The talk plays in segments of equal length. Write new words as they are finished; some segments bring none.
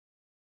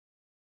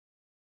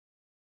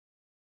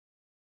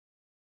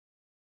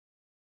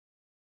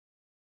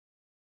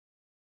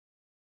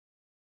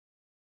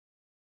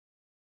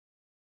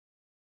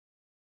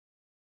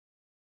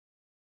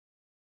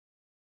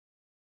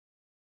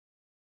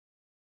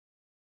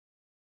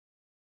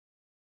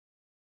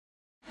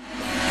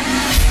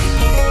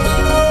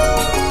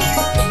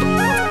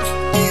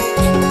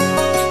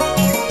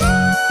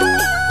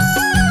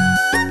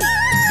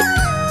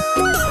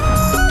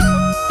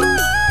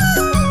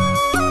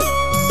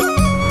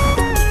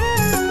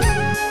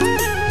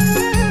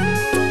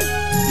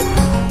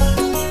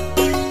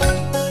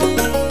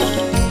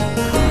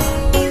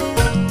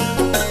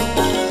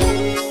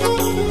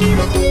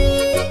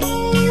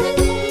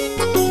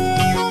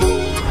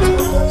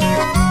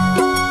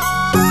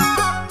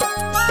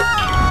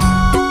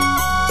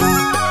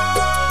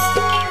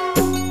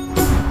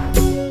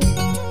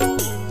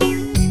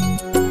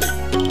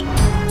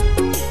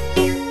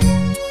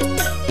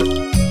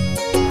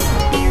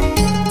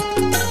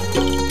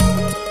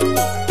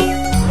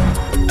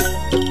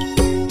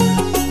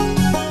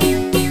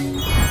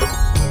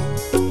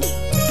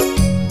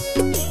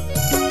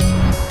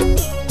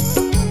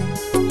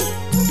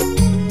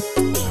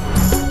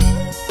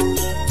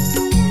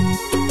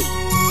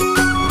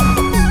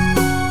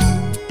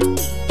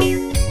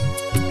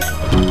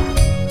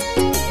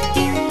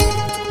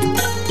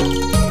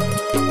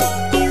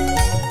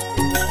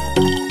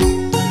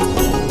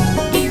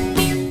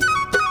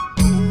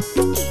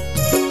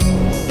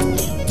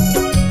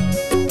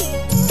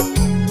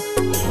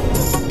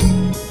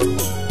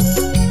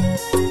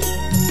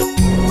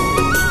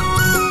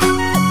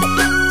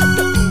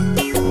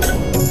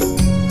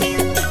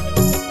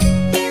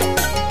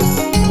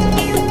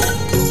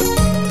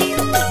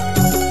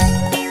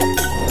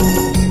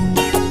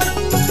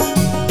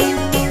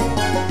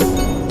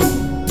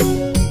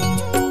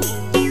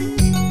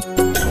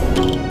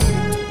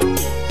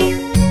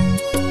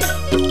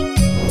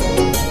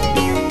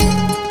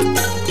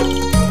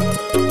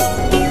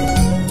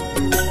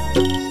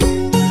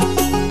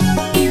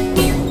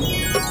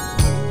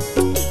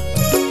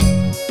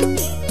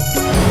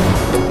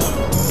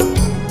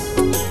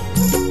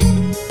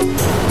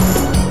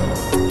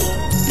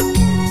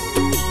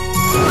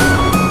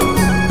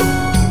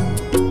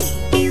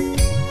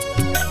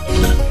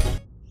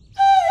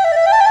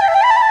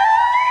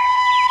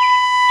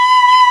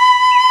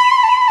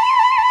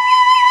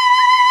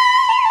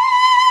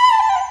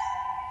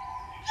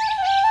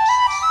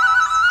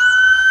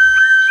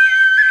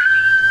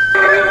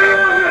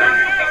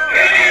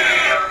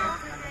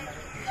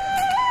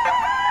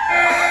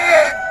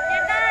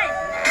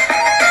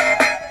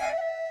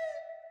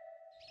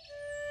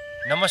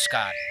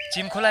नमस्कार।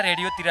 चिमखोला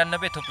रेडियो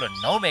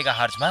 93.9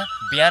 मेगाहर्जमा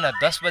बिहान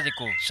 10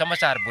 बजेको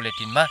समाचार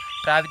बुलेटिनमा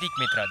प्राविधिक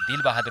मित्र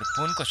दिलबहादुर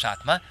पुनको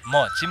साथमा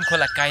म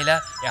चिमखोला काइला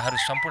यहाँहरू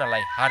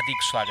सम्पूर्णलाई हार्दिक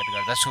स्वागत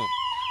गर्दछु।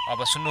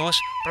 अब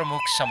सुन्नुहोस्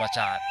प्रमुख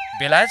समाचार।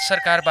 बेलायत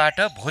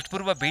सरकारबाट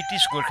भूतपूर्व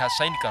ब्रिटिस गोर्खा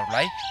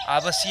सैनिकहरूलाई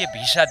आवासीय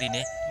भिसा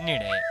दिने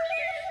निर्णय।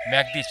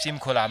 म्याग्दी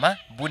चिमखोलामा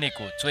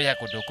बुनेको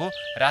चोयाको डोको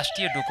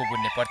राष्ट्रिय डोको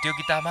बुन्ने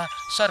प्रतियोगितामा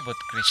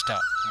सर्वोत्कृष्ट।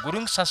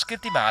 गुरुङ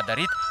संस्कृतिमा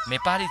आधारित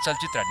नेपाली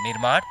चलचित्र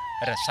निर्माण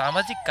र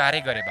सामाजिक कार्य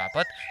गरे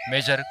बापत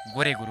मेजर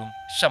गोरे गुरुङ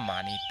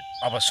सम्मानित।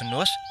 अब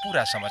सुन्नुहोस्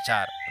पूरा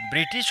समाचार।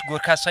 ब्रिटिस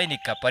गोर्खा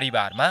सैनिकका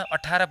परिवारमा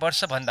 18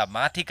 वर्षभन्दा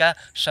माथिका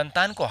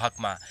सन्तानको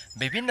हकमा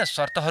विभिन्न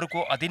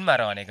शर्तहरूको अधीनमा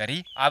रहने गरी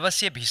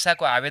आवासीय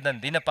भिसाको आवेदन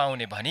दिन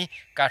पाउने भनी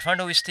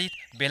काठमाडौँ स्थित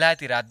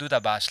बेलायती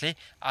राजदूतावासले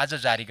आज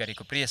जारी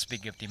गरेको प्रेस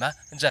विज्ञप्तिमा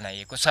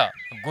जनाइएको छ।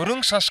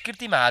 गुरुङ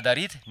संस्कृतिमा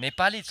आधारित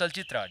नेपाली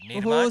चलचित्र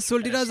निर्माण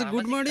सोल्टिराज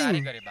गुड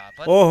मर्निङ।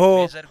 ओहो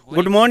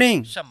गुड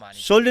मर्निङ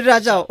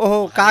सोल्टिराज। ओहो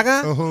काका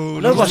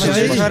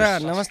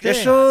नमस्ते।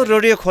 यसो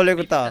रेडियो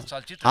खोलेको त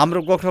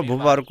हाम्रो गोर्खा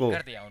भूपाहरूको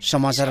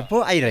समाचार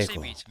पो आइरहेको।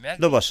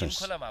 ल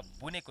बस्नुहोस्।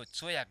 बुनेको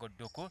चोयाको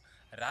डोको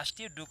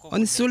राष्ट्रिय डोको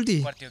अनि सोल्टी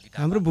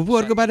हाम्रो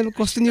भूपुहरूको बारेमा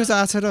कस्तो न्युज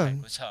आछ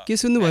र के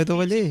सुन्नुभयो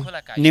तपाईले?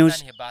 न्युज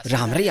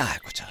राम्रै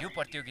आएको छ। यो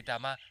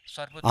प्रतियोगितामा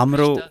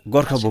हाम्रो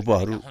गोर्खा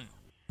भूपुहरू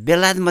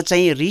बेलायतमा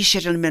चाहिँ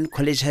रिसेटलमेन्ट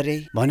खोलेछ रे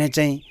भने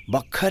चाहिँ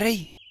भर्खरै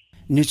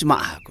न्युजमा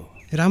आएको।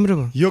 राम्रो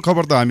भयो। यो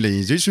खबर त हामीले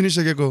हिजै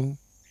सुनिसकेको।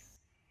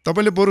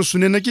 तपाईले बरु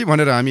सुनेन कि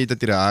भनेर हामी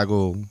यतातिर आएको।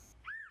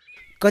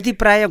 कति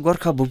प्राय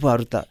गोर्खा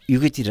भूपुहरू त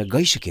युकेतिर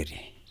गइसके रे।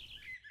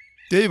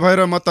 त्यही भएर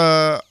म त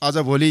आज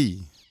भोलि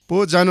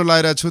पो जानु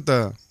लागिरहेको छु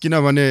त,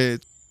 किनभने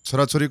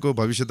छोराछोरीको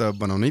भविष्य त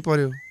बनाउनै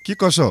पर्यो कि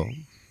कसो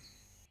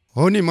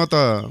हो नि। म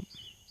त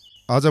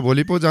आज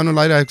भोलि पो जानु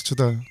लागिरहेको छु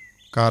त,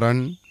 कारण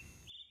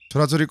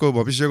छोराछोरीको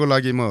भविष्यको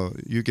लागि म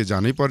युके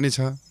जानै पर्ने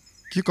छ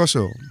कि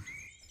कसो।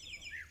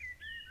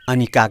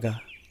 अनि काका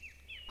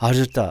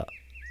हजुर त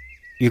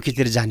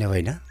युकेतिर जाने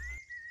होइन?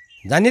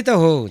 जाने त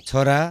हो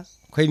छोरा,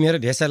 खोइ मेरो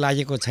भेसा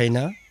लागेको छैन।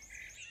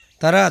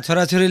 तर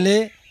छोराछोरीले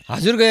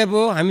हजुर गए पो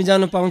हामी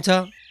जानु पाउँछ,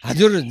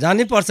 हजुर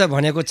जानै पर्छ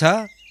भनेको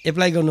छ,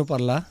 एप्लाई गर्नु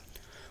पर्ला।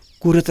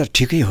 कुरो त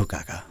ठिकै हो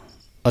काका,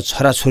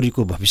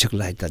 छोराछोरीको भविष्यको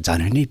लागि त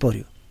जानै नै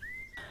पर्यो।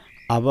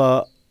 अब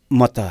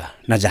म त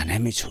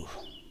नजानेमै छु।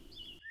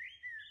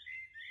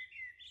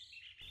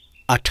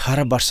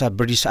 18 वर्ष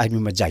ब्रिटिस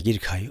आर्मीमा जागिर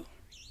खायो।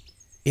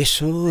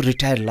 यसो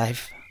रिटायर लाइफ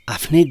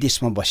आफ्नै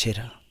देशमा बसेर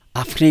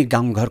आफ्नै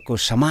गाउँघरको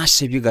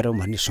समाजसेवी गरौँ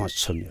भन्ने सोच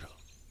छ मेरो।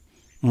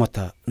 म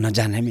त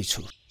नजानेमै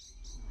छु।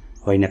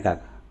 होइन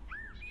काका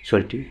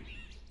सोल्टी,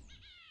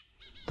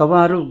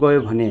 तपाईँहरू गयो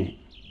भने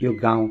यो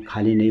गाउँ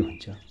खाली नै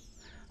हुन्छ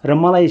र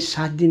मलाई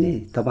साथ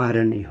दिने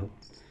तपाईँहरू नै हो।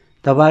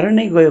 तपाईँहरू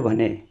नै गयो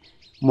भने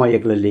म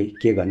एक्लैले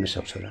के गर्न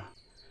सक्छु र?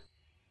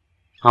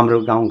 हाम्रो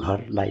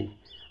गाउँघरलाई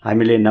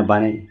हामीले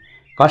नबनाई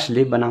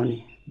कसले बनाउने?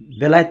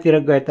 बेलायततिर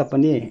गए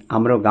तापनि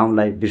हाम्रो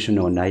गाउँलाई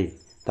बिर्सनुहुन्न है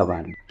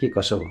तपाईँहरू, के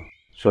कसो हो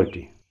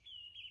सोल्टी?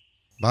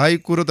 भाइ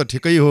कुरो त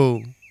ठिकै हो,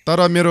 तर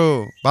मेरो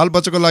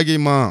बालबच्चाको लागि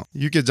म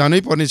युके जानै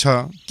पर्ने छ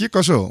कि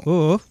कसो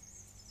हो?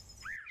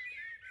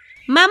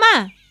 मामा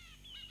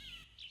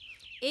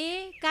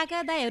ए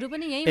काका दाइहरू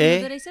पनि यही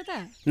हुँदो रहेछ त।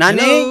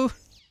 नानी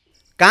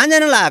कहाँ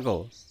जान लागेको?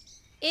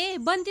 ए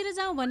वनतिर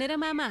जाउँ भनेर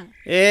मामा।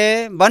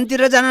 ए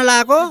वनतिर जान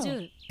लागेको?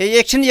 ए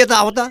एकछिन यता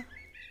आऊ त।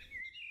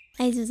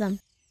 आइज जाम।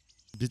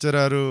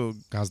 बिचराहरू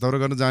घाँस दाउरा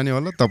गर्न जाने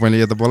होला, तपाईँले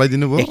यता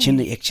बोलाइदिनु भयो। एकछिन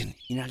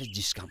यिनीहरूले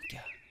जिस्काउँ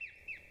क्या।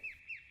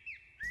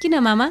 किन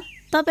मामा?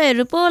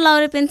 तपाईहरु पो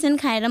लाउरे पेन्सन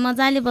खाएर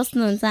मजाले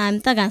बस्नुहुन्छ, हामी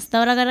त घाँस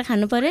दाउरा गरेर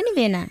खानु पर्यो नि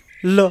बेना।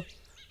 ल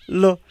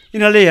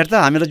यिनीहरूले हेर त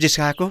हामीलाई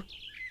जिस्काएको।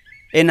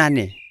 ए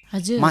नानी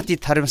हजुर माथि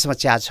थर्मसमा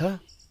चिया छ,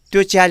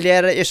 त्यो चिया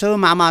ल्याएर यसो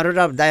मामाहरू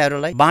र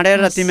दाइहरूलाई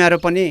बाँडेर तिमीहरू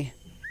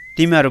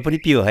पनि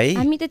पियो है।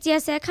 हामी त चिया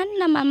स्या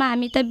खान्न मामा,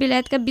 हामी त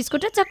बेलायतका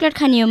बिस्कुट र चकलेट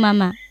खाने हो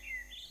मामा।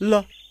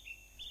 ल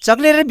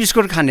चकलेट र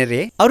बिस्कुट खाने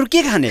रे, अरू के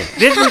खाने?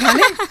 रेड बुल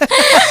खाने?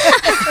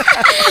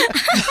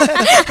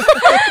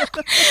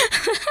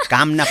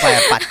 काम नपाए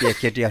पातिया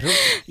केटीहरू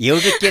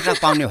एउटा केटा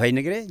पाउने होइन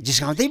के रे,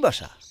 जिस्काउँदै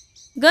बस्छ।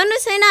 गर्नु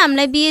छैन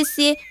हामीलाई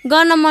बिएससी,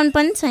 गर्न मन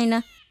पनि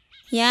छैन।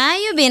 यहाँ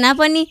यो भेना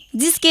पनि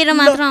जिस्केर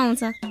मात्र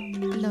आउँछ।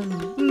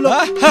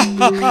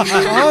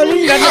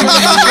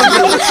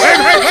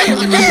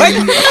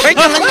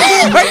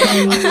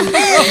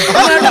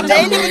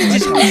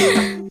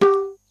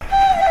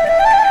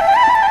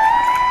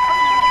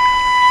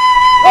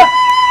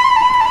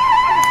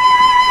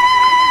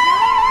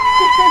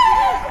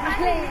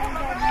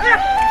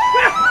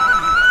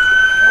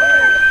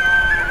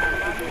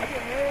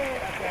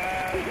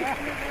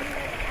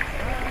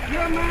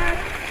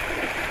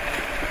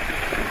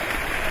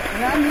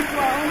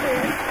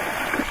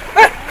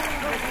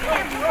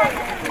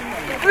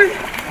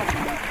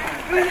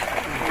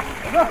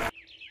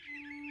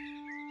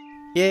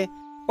 ए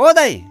ओ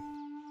दाइ।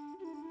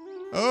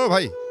 ओ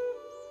भाइ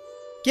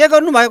के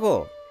गर्नु भएको?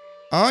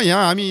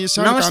 यहाँ हामी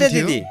नमस्ते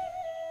दिदी।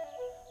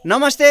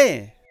 नमस्ते।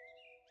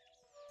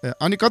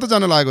 अनि कता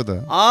जान लागेको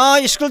त?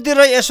 स्कुलतिर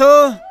यसो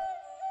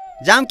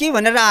जाम कि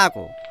भनेर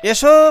आएको।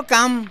 यसो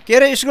काम के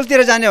अरे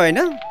स्कुलतिर जाने होइन?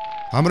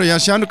 हाम्रो यहाँ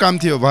सानो काम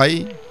थियो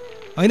भाइ।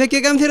 होइन के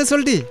काम थियो र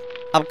सोल्टी?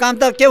 अब काम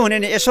त के हुने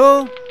नि, यसो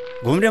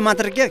घुम्ने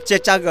मात्र के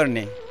चेकचाक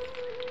गर्ने।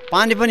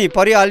 पानी पनि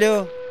परिहाल्यो।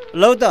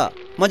 लौ त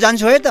म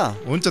जान्छु है त।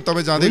 हुन्छ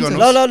तपाईँ जाँदै गर्नु।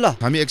 ल ल ल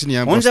हामी एकछिन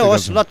यहाँ हुन्छ बस्दै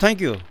होस् गर्छौँ। ल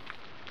थ्याङ्क यू।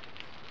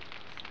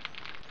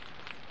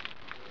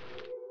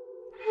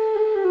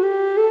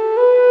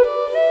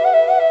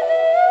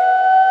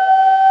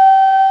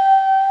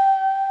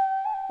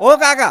 ओ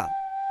काका।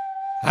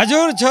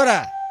 हजुर छोरा।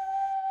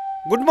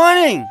 Good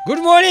morning. Good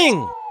morning.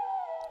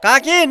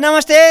 काकी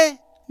नमस्ते।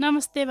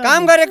 नमस्ते बाबु।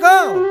 काम गरेको?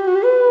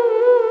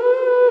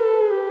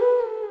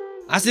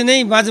 आसी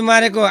नै बाजु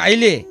मारेको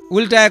अहिले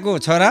उल्टाएको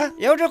छोरा।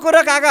 एउटा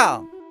कुरा काका,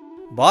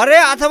 भरे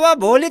अथवा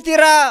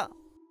भोलितिर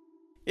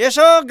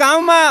यसो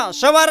गाउँमा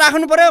सभा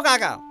राख्नु पर्यो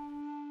काका।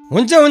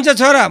 हुन्छ हुन्छ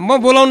छोरा, म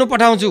बोलाउनु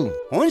पठाउँछु।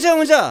 हुन्छ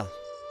हुन्छ।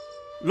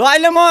 ल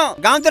अहिले म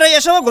गाउँतिर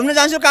यसो घुम्न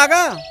जान्छु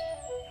काका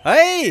है।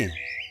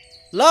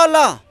 ल ल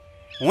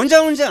हुन्छ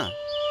हुन्छ।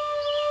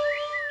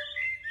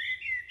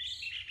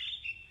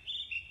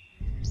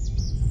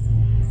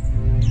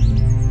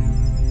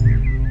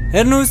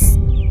 हेर्नुस्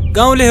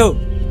गाउँले हो,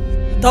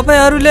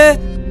 तपाईहरूले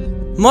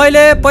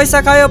मैले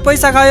पैसा खायो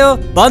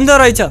भन्दो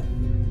रहेछ।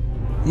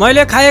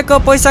 मैले खाएको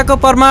पैसाको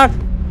प्रमाण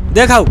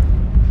देखाऊ।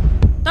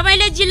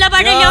 तपाईले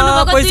जिल्लाबाट ल्याउनु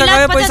भएको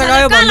पैसा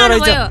खायो भन्दो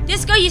रहेछ।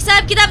 त्यसको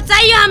हिसाब किताब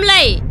चाहियो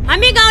हामीलाई।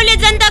 हामी गाउँले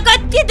जनता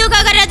कति दुःख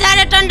गरेर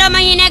झारे टन्डमा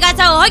हिँडेका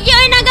छौँ, हो कि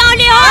होइन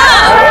गाउँले हो?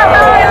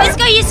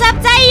 त्यसको हिसाब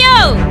चाहियो।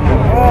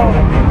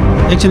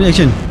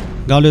 एकछिन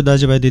गाउँले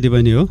दाजुभाइ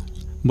दिदीबहिनी हो,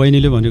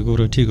 बहिनीले भनेको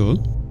कुरो ठिक हो।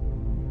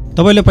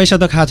 तपाईँले पैसा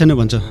त खाएको छैन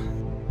भन्छ,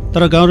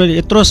 तर गाउँले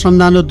यत्रो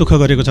श्रमदान र दुःख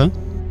गरेको छ।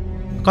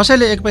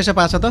 कसैले एक पैसा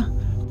पाएको छ त?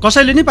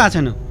 कसैले नि पाएको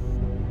छैन।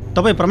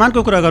 तपाईँ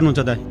प्रमाणको कुरा गर्नुहुन्छ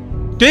दाइ,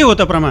 त्यही हो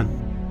त प्रमाण।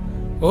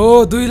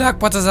 हो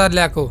 2,50,000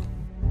 ल्याएको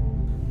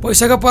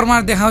पैसाको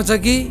प्रमाण देखाउँछ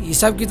कि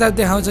हिसाब किताब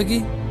देखाउँछ कि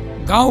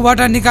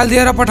गाउँबाट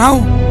निकालिदिएर पठाऊ।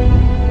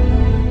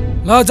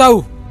 ल जाऊ।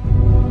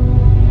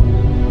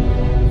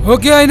 हो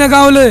कि होइन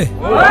गाउँले?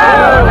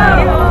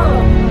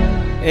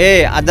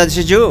 ए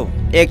आदर्शज्यू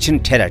एकछिन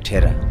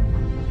ठेरा।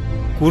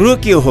 कुरो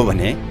के हो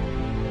भने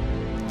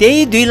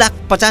त्यही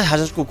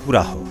 2,50,000 को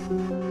कुरा हो।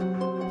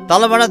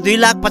 तलबाट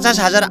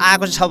 2,50,000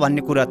 आएको छ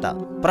भन्ने कुरा त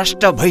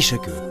प्रष्ट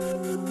भइसक्यो।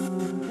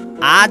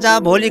 आज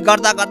भोलि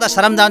गर्दा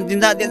श्रमदान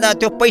दिँदा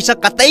त्यो पैसा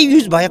कतै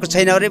युज भएको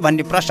छैन अरे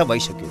भन्ने प्रश्न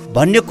भइसक्यो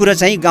भन्ने कुरा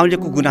चाहिँ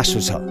गाउँलेको गुनासो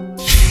छ।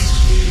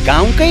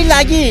 गाउँकै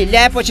लागि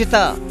ल्याएपछि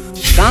त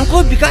गाउँको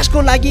विकासको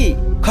लागि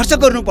खर्च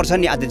गर्नुपर्छ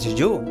नि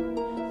आदर्शज्यू।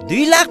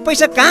 2 लाख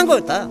पैसा कहाँ गयो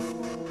त?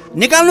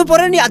 निकाल्नु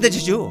पर्यो नि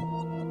आदर्शज्यू।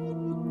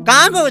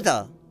 कहाँ गयो त?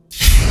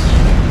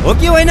 हो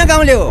कि होइन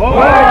गाउँले हो?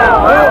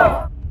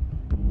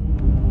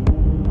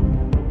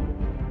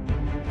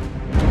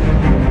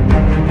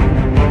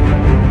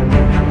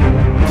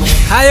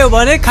 खायो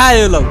भने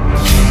खायो।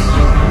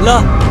 ल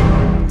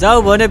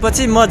जाऊ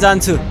भनेपछि म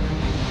जान्छु।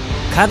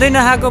 खाँदै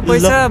नखाएको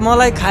पैसा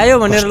मलाई खायो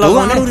भनेर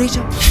लगाउनु रहेछ।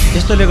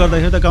 यस्तोले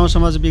गर्दाखेरि त गाउँ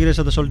समाज बिग्रेछ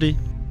त सोल्टी।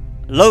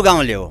 लौ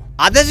गाउँले हो,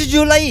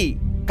 आदर्शज्यूलाई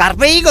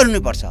कारबाही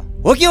गर्नुपर्छ।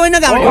 हो कि होइन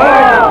गाउँले हो?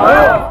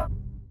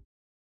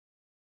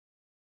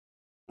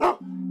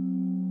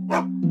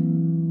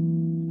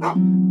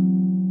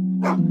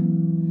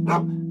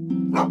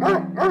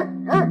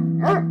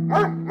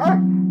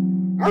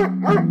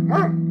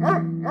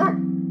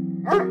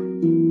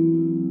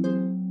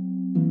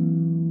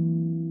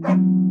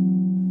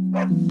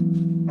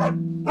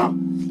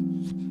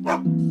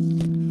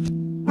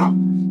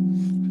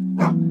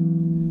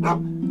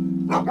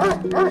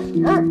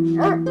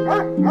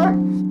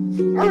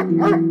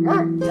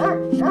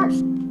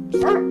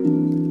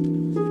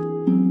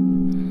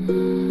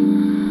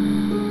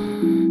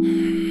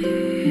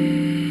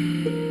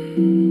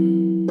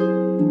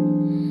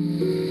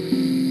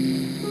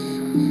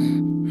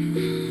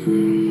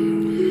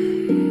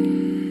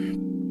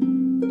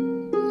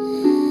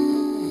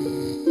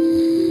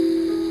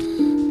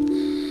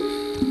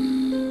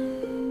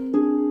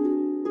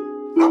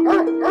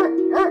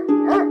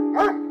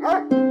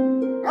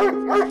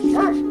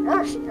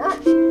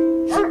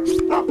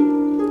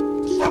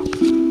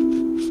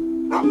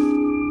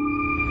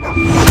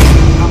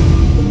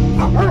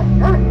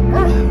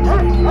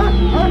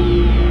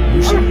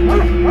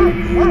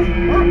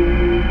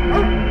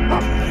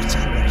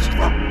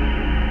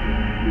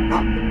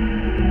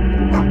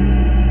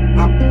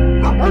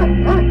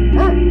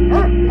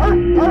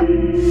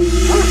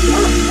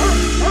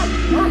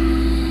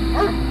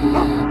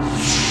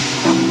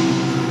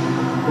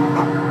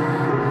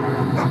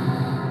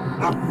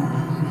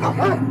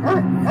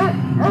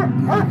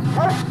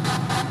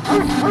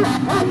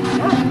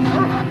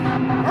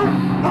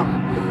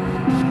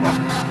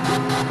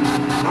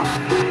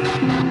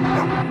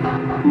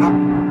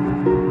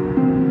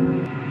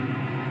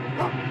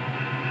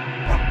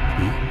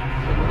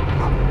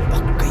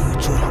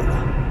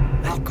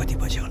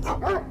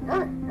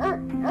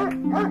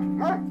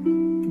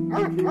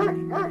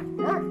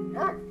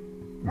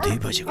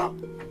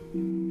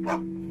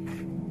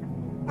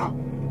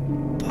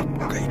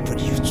 पक्कै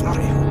पनि यो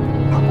चोरै हो।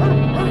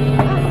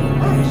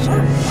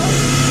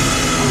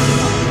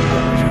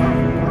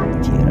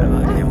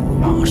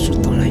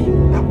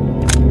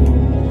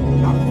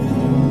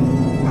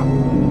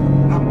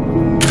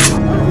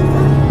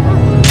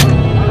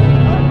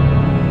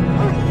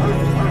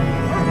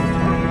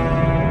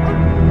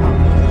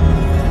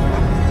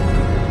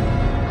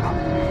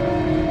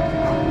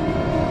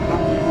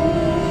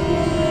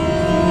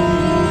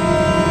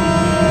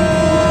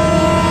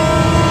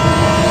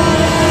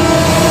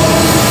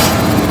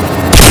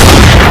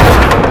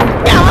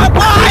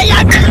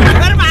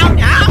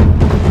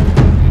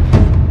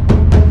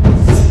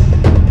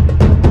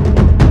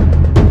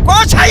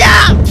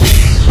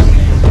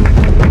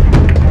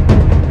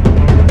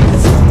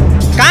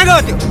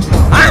 त्यो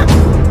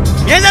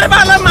मेजर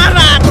बाला मार्न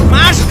आएको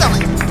मार्छु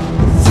तपाईँ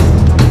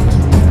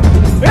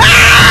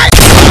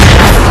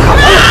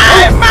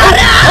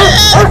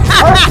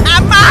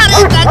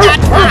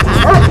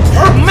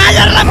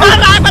मेजरलाई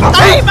मार्न आएको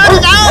तपाईँ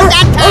मरिजाऊ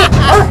जाठा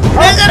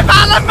मेजर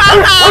बाला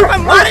मार्न आएको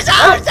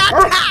मरिजाऊ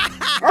जाठा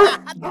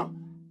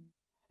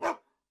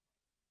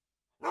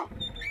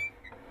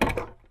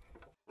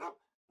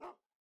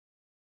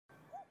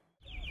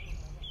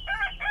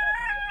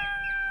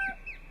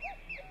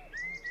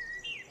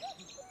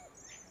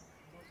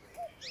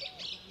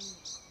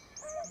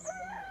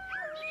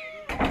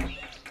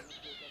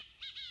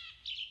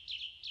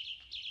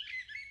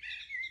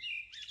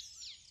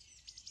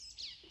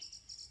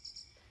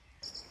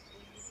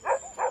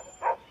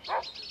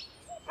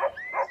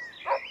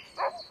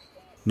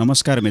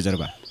नमस्कार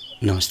मेजरबा।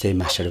 नमस्ते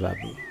मास्टर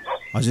बाबु।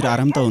 हजुर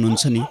आराम त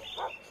हुनुहुन्छ नि?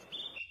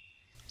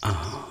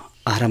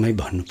 आरामै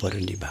भन्नु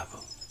पर्यो नि बाबु।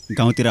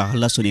 गाउँतिर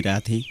हल्ला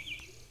सुनिरहेको थिएँ,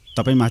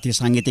 तपाईँमाथि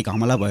साङ्गीतिक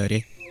हमला भयो रे।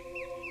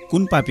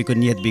 कुन पापीको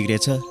नियत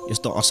बिग्रेछ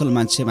यस्तो असल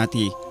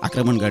मान्छेमाथि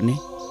आक्रमण गर्ने?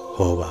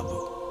 हो बाबु,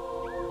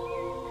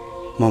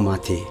 म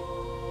माथि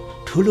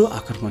ठुलो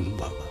आक्रमण भयो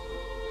बाबु।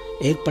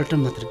 एकपल्ट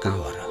मात्र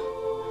गाउँ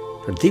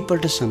र 2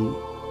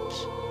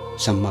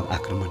 पल्टसम्म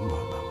आक्रमण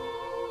भयो बाबु।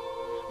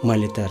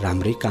 मैले त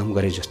राम्रै काम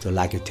गरे जस्तो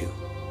लाग्यो थियो।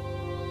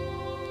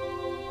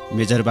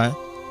 मेजरबा,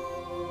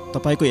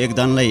 तपाईँको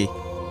योगदानलाई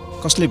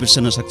कसले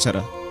बिर्सन सक्छ र?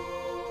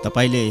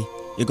 तपाईँले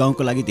यो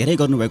गाउँको लागि धेरै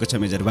गर्नुभएको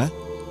छ मेजरबा।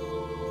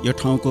 यो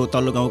ठाउँको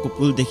तल्लो गाउँको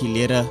पुलदेखि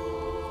लिएर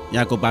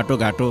यहाँको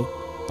बाटोघाटो,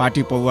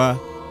 पाटी पौवा,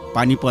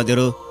 पानी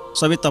पँधेरो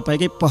सबै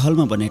तपाईँकै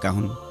पहलमा बनेका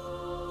हुन्।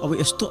 अब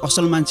यस्तो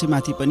असल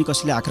मान्छेमाथि पनि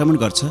कसैले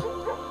आक्रमण गर्छ?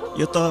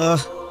 यो त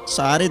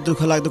साह्रै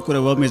दुःख लाग्दो कुरा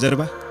भयो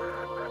मेजरबा।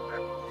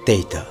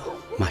 त्यही त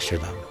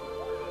मास्टर बाबु,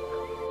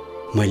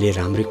 मैले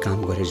राम्रै काम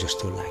गरे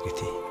जस्तो लाग्यो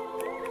थिएँ।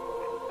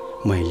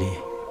 मैले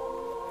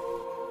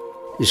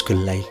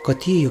स्कुललाई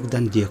कति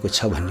योगदान दिएको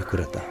छ भन्ने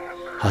कुरा त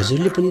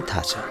हजुरले पनि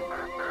थाहा छ।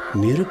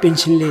 मेरो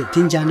पेन्सनले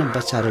 3 जना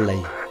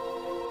बच्चाहरूलाई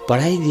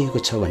पढाइदिएको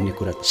छ भन्ने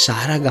कुरा त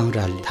सारा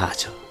गाउँराले थाहा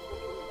छ।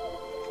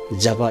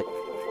 जब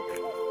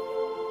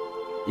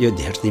यो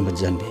धरतीमा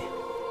जन्मे,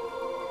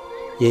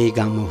 यही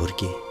गाउँमा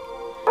हुर्के,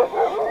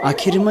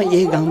 आखिरमा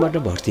यही गाउँबाट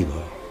भर्ती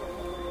भयो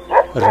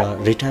र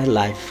रिटायर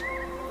लाइफ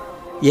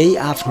यही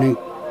आफ्नै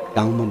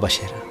गाउँमा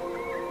बसेर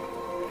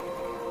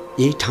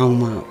यही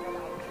ठाउँमा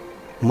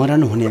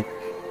मरण हुने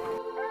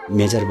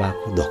मेजर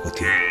बाको धोको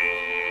थियो।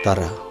 तर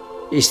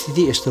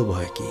स्थिति यस्तो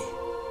भयो कि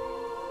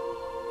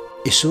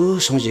यसो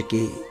सोचे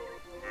कि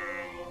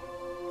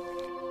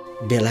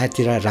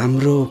बेलायततिर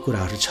राम्रो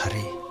कुराहरू छ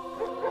रे,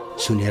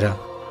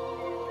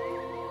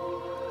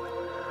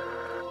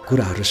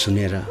 कुराहरू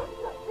सुनेर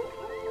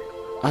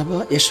अब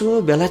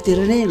यसो बेलायततिर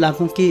नै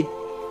लागौँ कि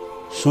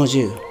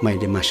सोचे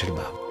मैले मास्टर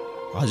बाबु।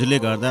 हजुरले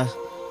गर्दा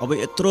अब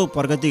यत्रो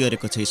प्रगति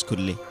गरेको छ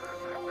स्कुलले।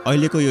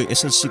 अहिलेको यो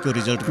एसएलसीको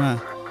रिजल्टमा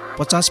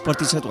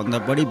 50% भन्दा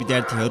बढी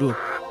विद्यार्थीहरू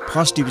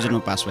फर्स्ट डिभिजनमा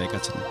पास भएका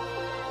छन्।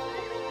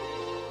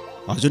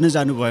 हजुर नै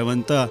जानुभयो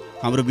भने त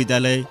हाम्रो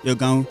विद्यालय यो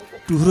गाउँ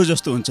टुह्रो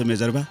जस्तो हुन्छ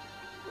मेजरबा।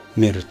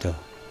 मेरो त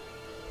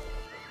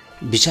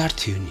विचार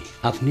थियो नि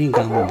आफ्नै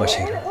गाउँमा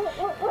बसेर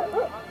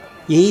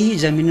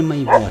यही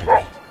जमिनमै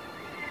मर्ने,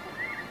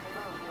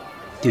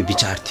 त्यो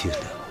विचार थियो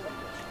त।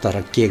 तर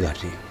के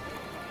गर्ने,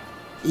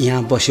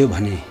 यहाँ बस्यो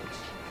भने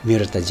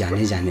मेरो त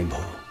जानै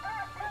भयो।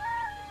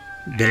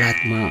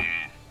 बेलायतमा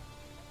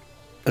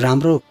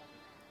राम्रो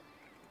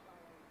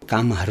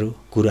कामहरू,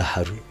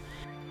 कुराहरू,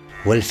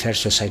 वेलफेयर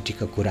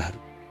सोसाइटीका कुराहरू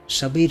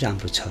सबै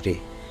राम्रो छ रे।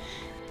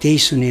 त्यही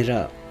सुनेर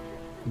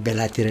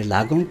बेलायततिर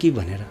लागौँ कि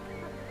भनेर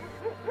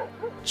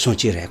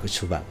सोचिरहेको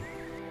छु बाबु।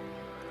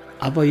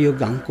 अब यो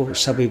गाउँको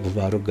सबै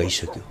बुबाहरू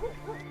गइसक्यो,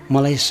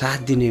 मलाई साथ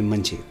दिने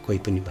मान्छे कोही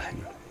पनि भएन।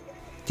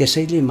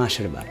 त्यसैले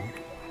मास्टर बाबु,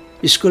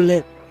 स्कुलले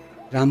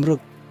राम्रो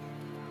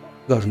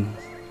गर्नु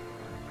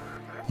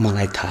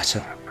मलाई थाहा छ।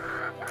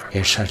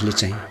 हेड सरले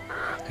चाहिँ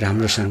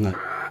राम्रोसँग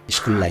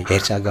स्कुललाई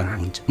हेरचाह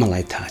गर्नुहुन्छ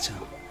मलाई थाहा छ।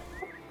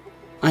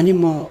 अनि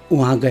म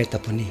उहाँ गए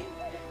तापनि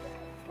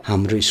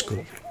हाम्रो स्कुल,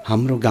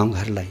 हाम्रो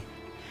गाउँघरलाई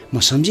म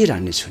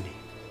सम्झिरहने छु नि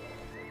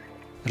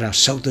र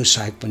सक्दो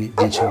सहयोग पनि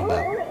दिन्छु नि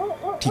बाबु।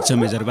 ठिक छ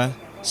मेजरबा,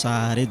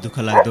 साह्रै दुःख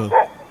लाग्दो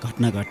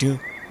घटना घट्यो।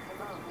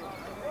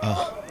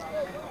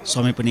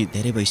 समय पनि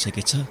धेरै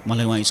भइसकेछ,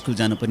 मलाई उहाँ स्कुल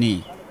जानु पनि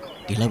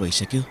ढिला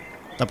भइसक्यो।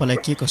 तपाईँलाई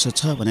के कसो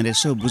छ भनेर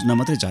यसो बुझ्न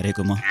मात्रै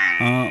झरेको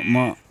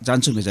म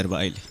जान्छु मेजरबा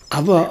अहिले।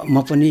 अब म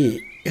पनि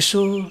यसो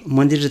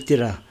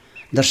मन्दिरतिर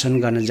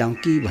दर्शन गर्न जाउँ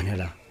कि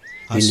भनेर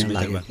हिँड्न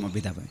लाग्यो। म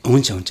बिदा भएँ।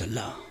 हुन्छ ल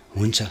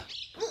हुन्छ।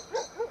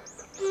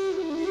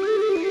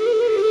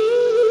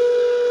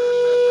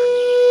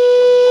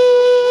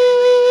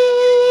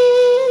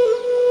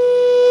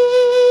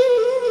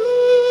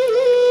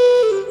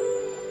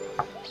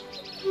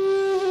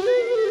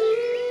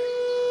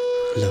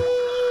 ल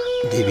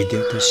देवी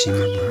देवता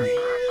सीमा भूमि,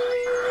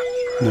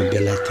 म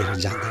बेलायततिर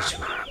जाँदैछु।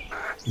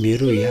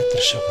 मेरो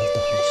यात्रा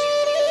सफलता होस्।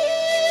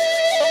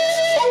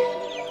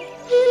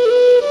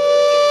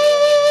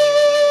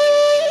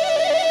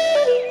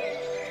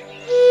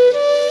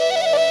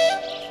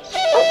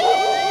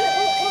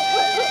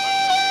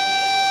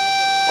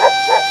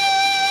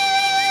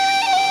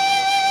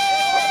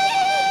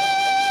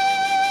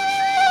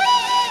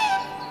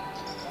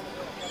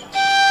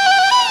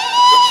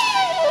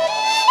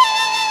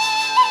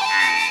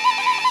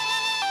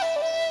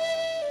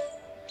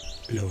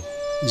 लो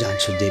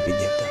जान्छु देवी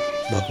देवता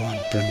भगवान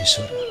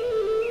परमेश्वर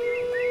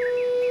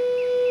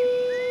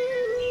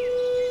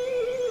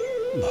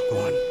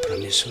भगवान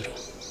परमेश्वर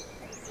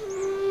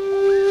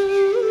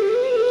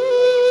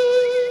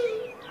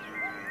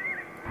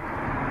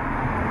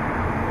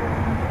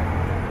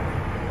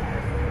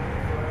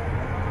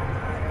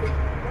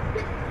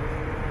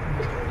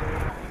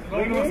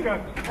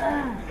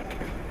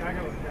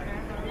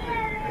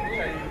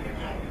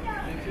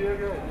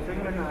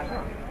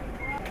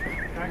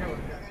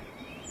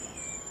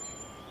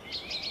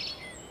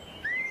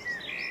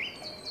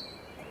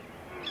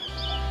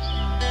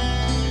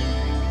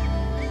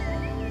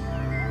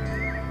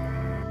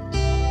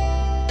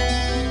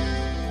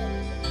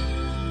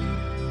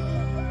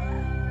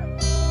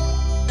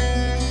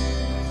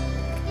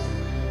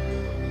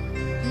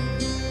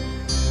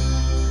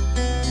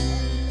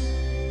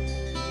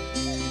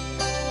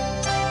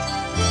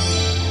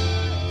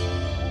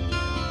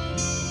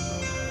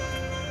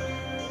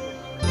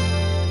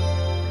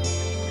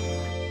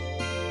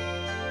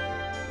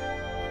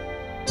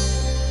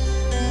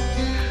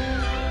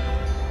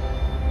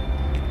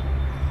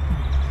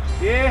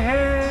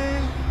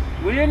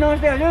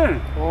नमस्ते हजुर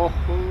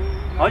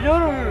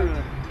हजुर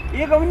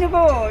ए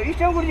कम्पनीको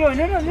स्टाफ गुरुजी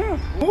होइन र हजुर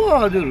हो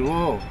हजुर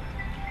हो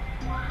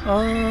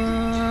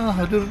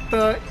हजुर त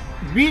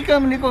बी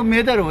कम्पनीको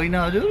मेजर होइन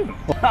हजुर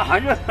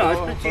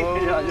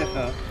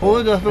हो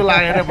जस्तो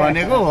लागेर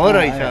भनेको हो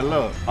रहेछ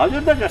ल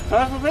हजुर त जस्तो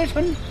जस्तै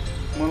छन्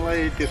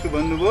मलाई त्यसो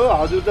भन्नुभयो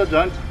हजुर त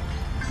झन्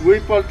उही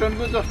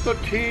पल्टनको जस्तो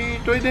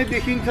छिटो नै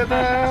देखिन्छ त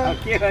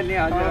के गर्ने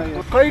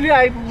हजुर कहिले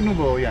आइपुग्नु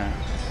भयो यहाँ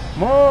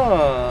म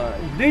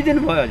 2 दिन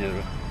भयो हजुर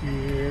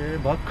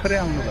भर्खरै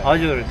आउनु भयो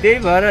हजुर त्यही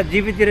भएर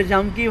जिपीतिर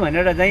जाउँ कि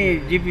भनेर चाहिँ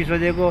जिपी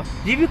सोधेको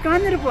जिपी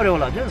कहाँनिर पर्यो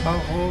होला हजुर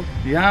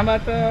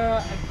यहाँबाट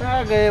यता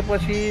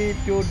गएपछि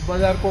त्यो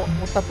बजारको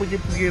उतापट्टि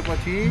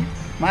पुगेपछि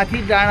माथि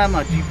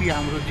डाँडामा जिपी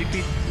हाम्रो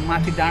जिपी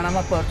माथि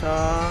डाँडामा पर्छ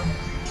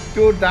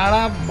त्यो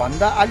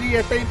डाँडाभन्दा अलि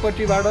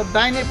यतैपट्टिबाट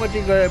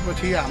दाहिनेपट्टि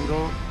गएपछि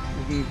हाम्रो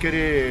के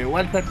अरे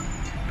वेलफेयर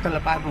फेला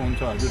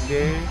पार्नुहुन्छ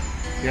हजुरले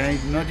यहाँ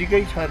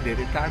नजिकै छ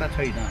धेरै टाढा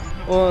छैन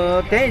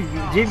त्यही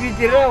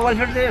जिपीतिर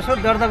वेलफेयर चाहिँ यसो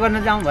दर्ता गर्न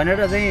जाउँ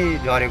भनेर चाहिँ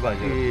झरेको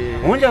हजुर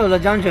हुन्छ होला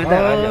जान्छु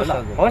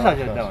होस्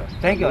हजुर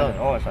थ्याङ्क यू हजुर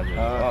हवस् हजुर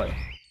हवस्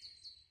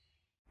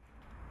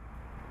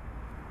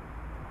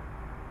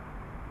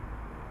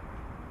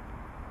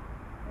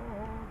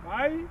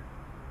भाइ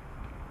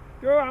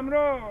त्यो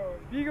हाम्रो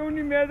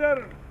बिगौनी मेजर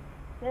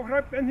पोखरा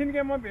पेन्सन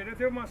केमा भेटेको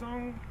थियो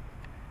मसँग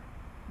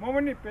म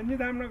पनि पेन्सन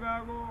थाम्न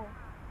गएको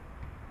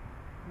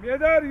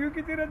मेजर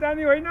युकीतिर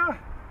जाने होइन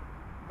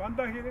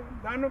भन्दाखेरि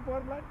जानु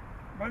पर्ला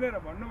भनेर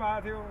भन्नुभएको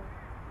थियो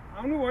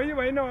आउनुभयो कि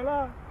भएन होला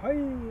खै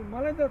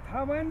मलाई त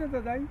थाहा भएन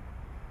त दाइ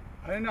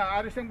होइन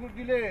आर्यसन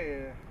गुरुजीले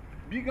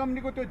बी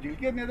कम्पनीको त्यो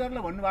झिल्के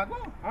मेजरलाई भन्नुभएको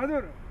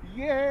हजुर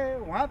ए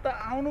उहाँ त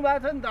आउनु भएको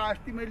छ नि त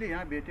अस्ति मैले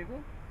यहाँ भेटेको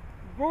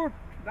गुड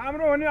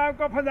राम्रो हो नि अब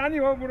कफ जाने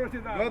हो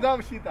बुढोसित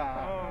गजबसित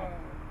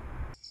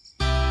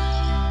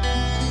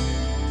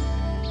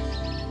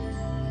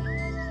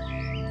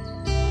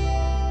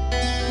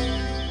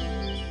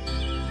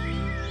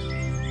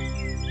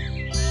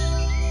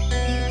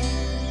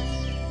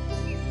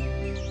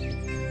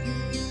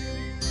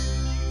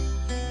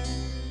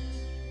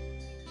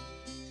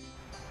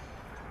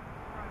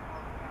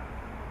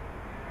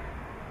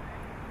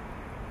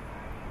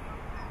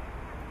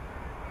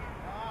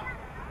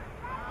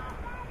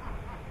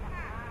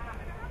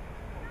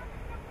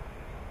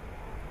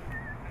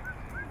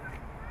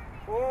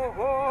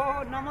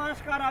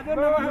नमस्कार हजुर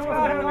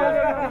नमस्कार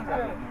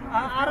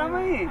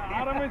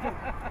आरामै छ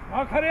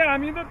भर्खरै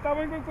हामी त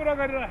तपाईँको कुरा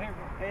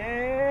गरिराखेको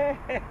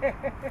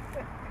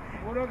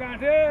बुढो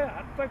गाँठे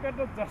हात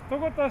काट्दा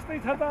जस्तोको तस्तै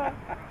छ त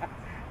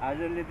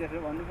हजुरले त्यसो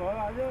भन्नुभयो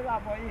हजुर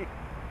अब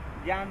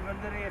ज्यान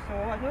बन्देर यसो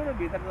हो हजुर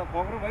भित्र त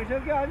खोक्रो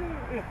भइसक्यो हजुर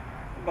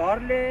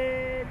घरले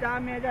जा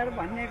मेजर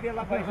भन्ने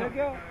बेला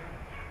भइसक्यो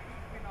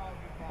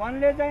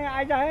वनले चाहिँ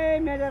आइज है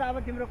मेजर अब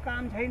तिम्रो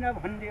काम छैन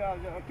भनिदियो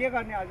हजुर के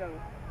गर्ने हजुर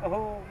ओहो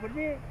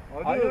गुरुजी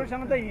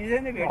हजुरसँग त हिजो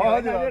नै भेट्यो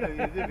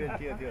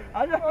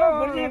हजुर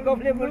गुरुजी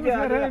गफले गुरुजी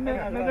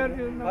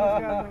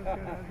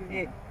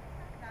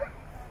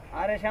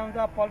अरे श्याम त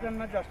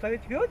पल्टनमा जस्तै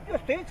थियो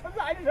त्यस्तै छ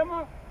अहिलेसम्म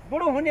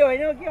बुढो हुने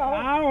होइन कि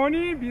हो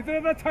नि भित्र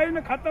त छैन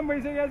खत्तम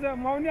भइसकेको छ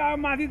म पनि अब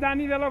माथि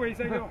जाने बेला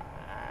भइसक्यो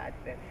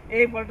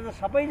यहीपल्ट त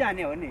सबै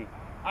जाने हो नि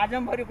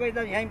आजमभरि कोही त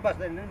यहीँ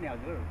बस्दैन नि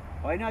हजुर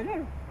होइन हजुर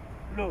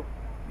लु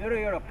मेरो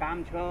एउटा काम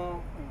छ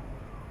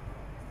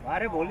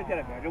भरे भोलितिर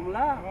भेटौँ ल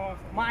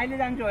म अहिले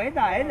जान्छु है त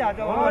है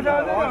दाजु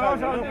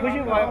खुसी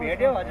भयो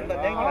भेट्यो हजुरलाई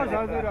थ्याङ्क यू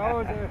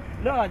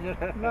ल हजुर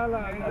ल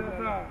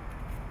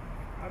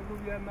अर्को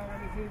बिहा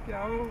नगरेपछि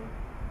क्या हो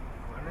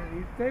भनेर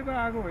हिँड्दै पो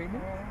आएको होइन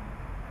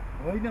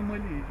होइन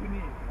मैले हिजो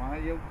नि उहाँ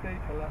एउटै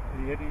खोला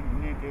हेरी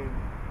हिँडेको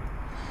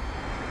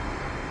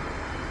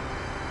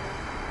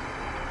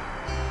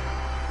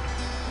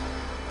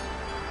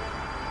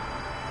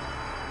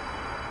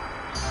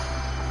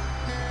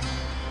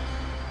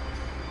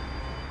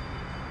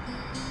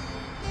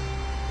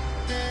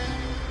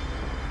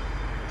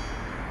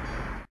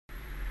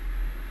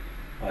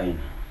होइन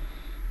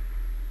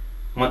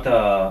म त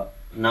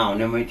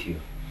नआउनेमै थियो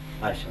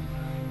आजसम्म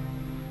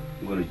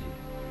गुरुजी,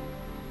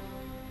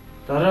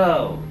 तर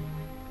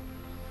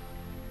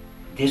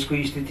देशको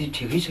स्थिति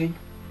ठिकै छैन।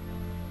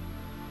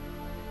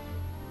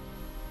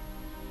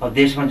 अब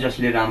देशमा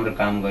जसले राम्रो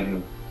काम गर्यो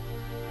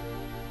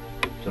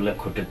त्यसलाई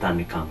खुट्टा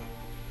तान्ने काम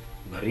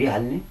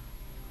गरिहाल्ने।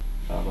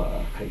 अब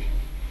खै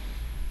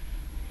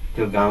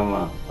त्यो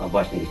गाउँमा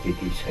बस्ने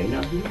स्थिति छैन।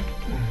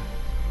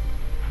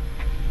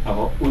 अब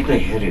ऊ त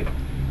हेऱ्यो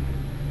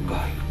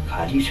घर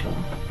खाली छ,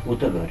 ऊ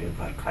त गऱ्यो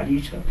घर खाली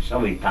छ,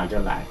 सबै ताजा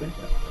लागेको छ,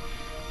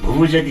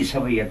 भुबु जति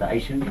सबै यता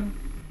आइसक्यो।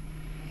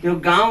 त्यो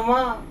गाउँमा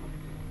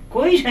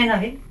कोही छैन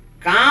है,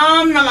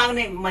 काम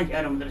नलाग्ने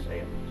मान्छेहरू मात्र छ।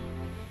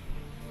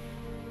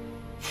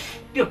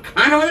 त्यो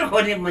खान मात्र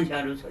खोज्ने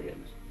मान्छेहरू छ।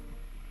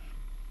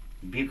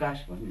 विकास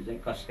भन्ने चाहिँ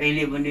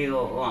कसैले पनि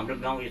हो हाम्रो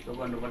गाउँ यस्तो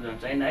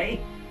गर्नुपर्छ छैन है।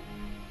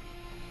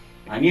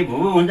 हामी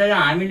भुबु हुन्छ,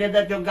 हामीले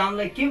त त्यो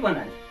गाउँलाई के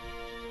बनायो,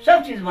 सब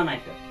चिज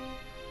बनाइछ।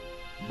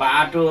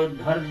 बाटो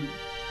घर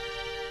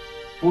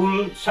पुल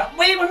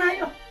सबै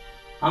बनायो।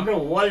 हाम्रो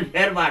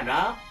वेलफेयरबाट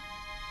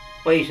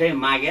पैसै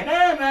मागेर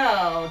र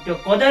त्यो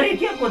कोदरी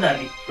के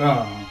कोदरी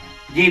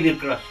जेबी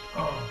क्रस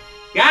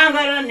त्यहाँ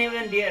गएर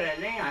निवेदन दिएर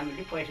चाहिँ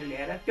हामीले पैसा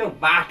लिएर त्यो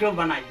बाटो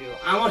बनाइदियो,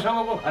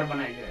 आमासम्मको घर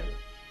बनाइदियो।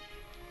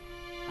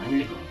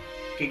 हामीले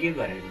के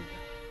गरेर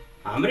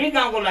हाम्रै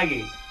गाउँको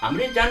लागि,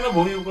 हाम्रै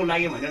जन्मभूमिको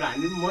लागि भनेर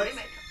हामी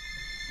मरिमै।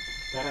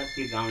 तर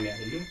त्यो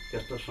गाउँलेहरूले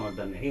त्यस्तो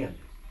सोच्दैन है।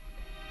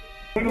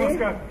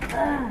 नमस्कार।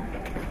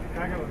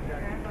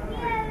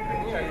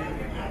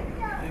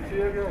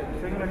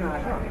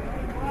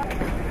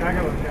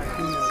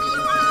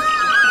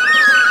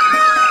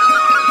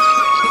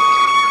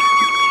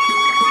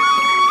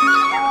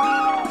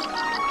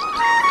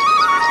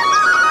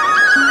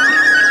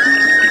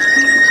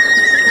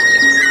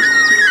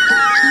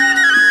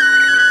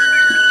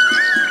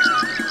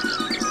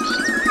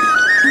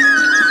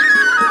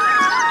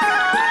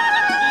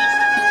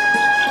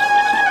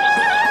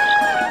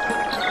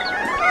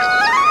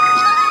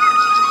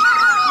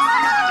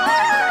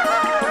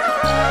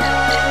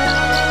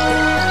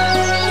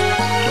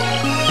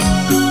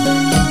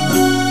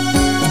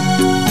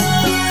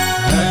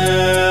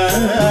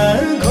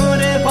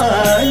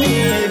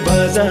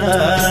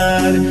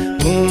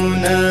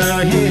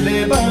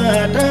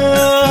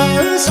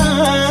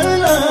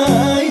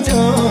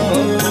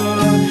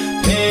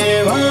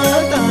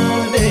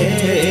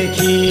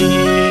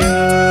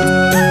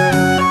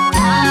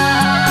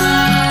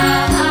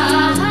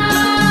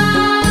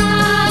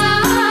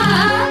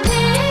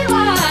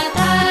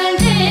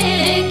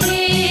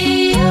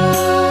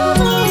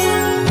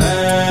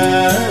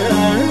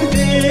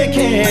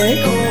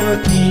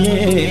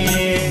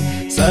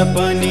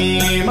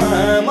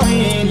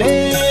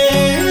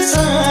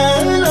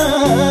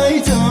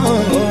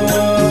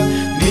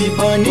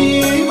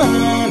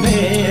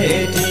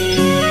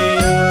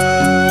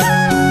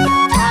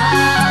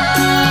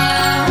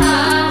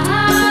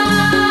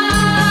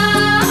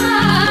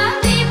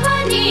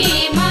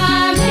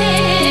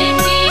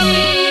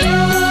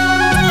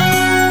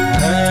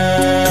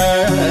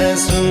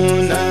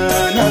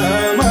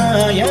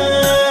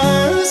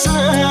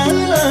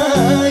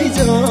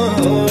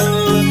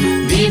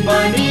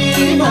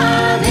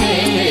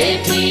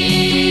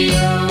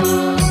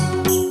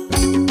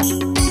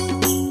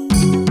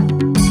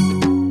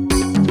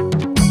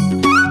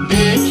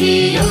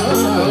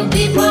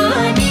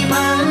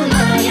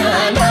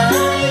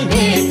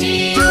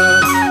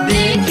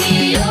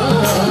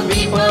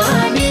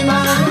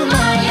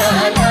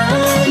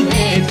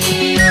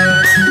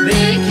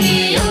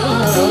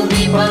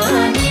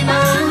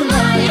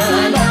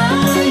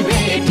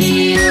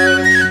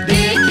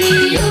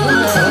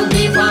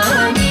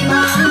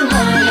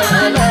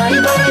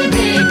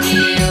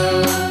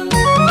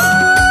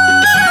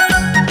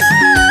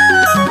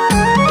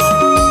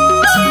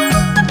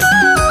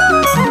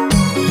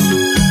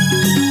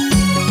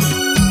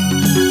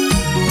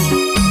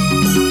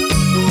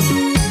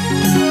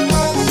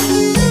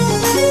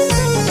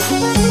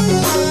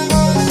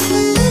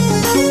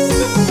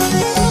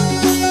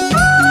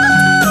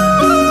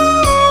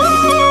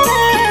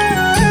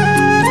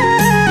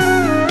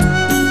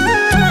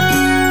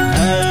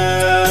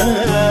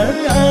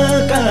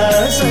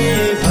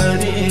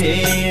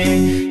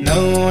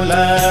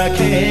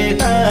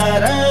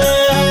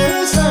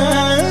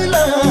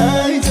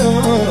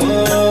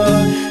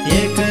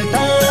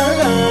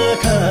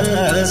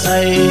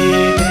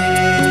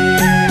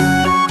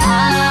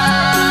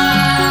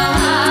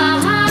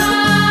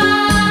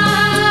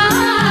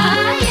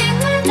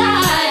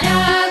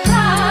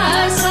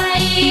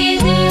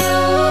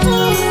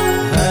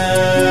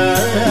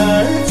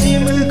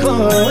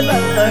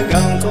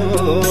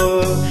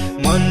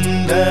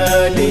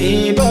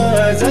 मण्डली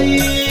बजै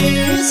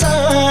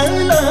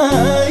साला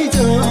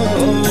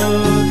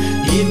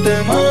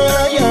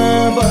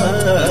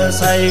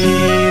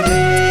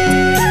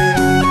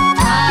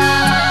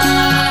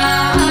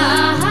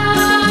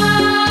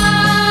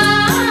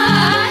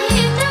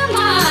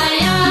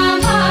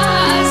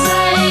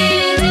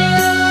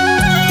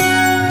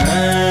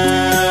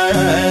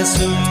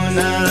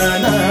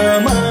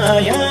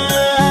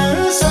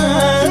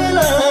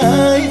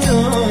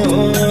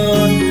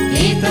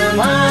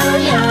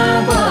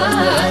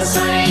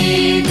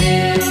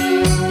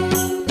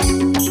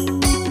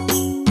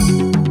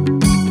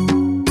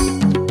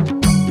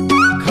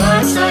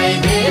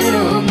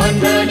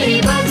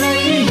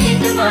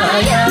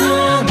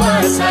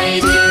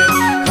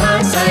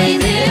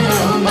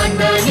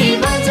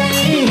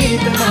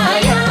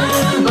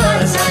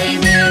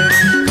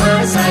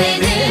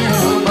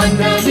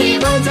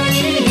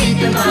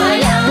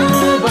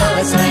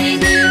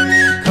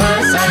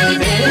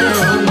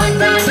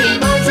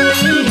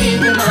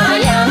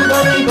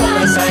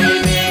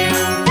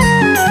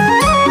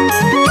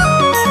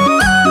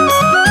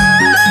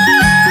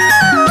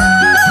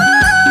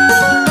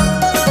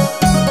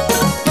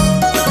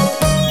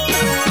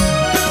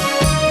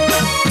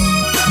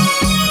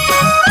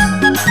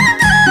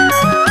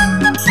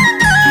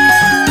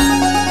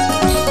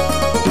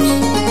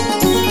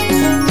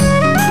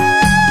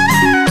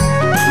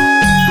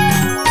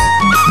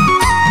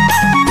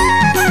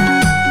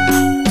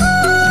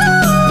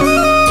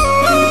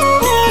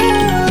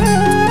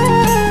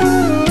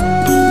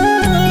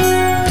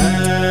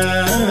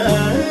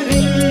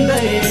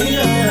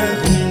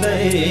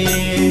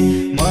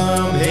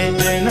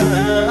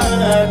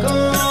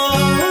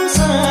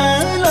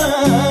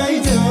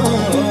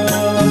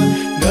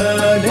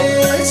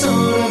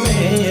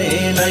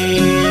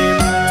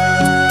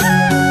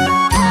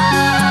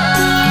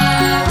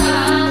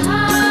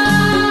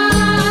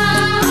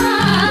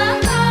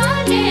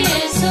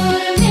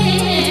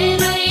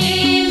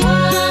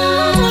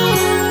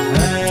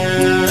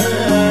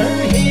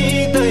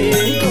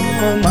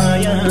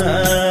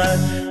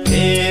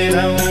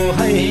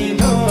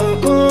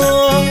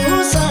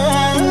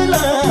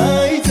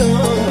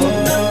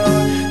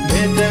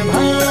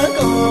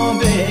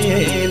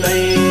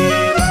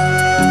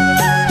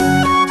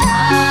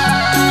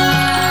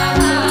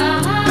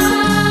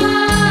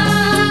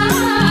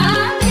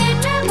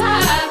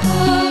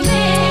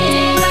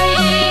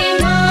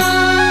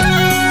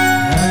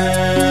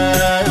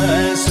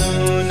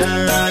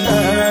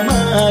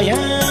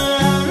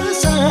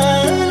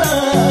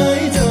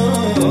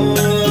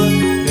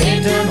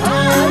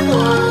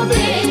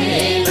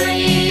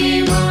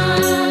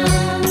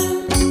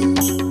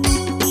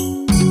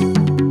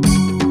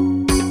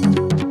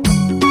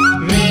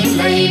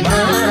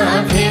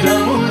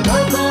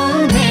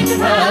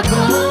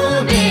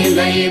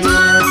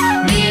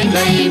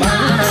बेलैमा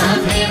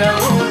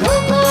फेरौँ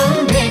धोको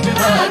भेट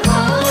भएको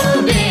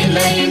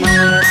बेलैमा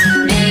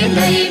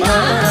बेलैमा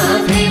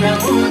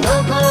फेरौँ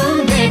धोको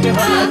भेट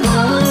भएको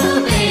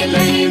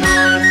बेलैमा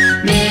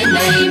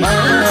बेलैमा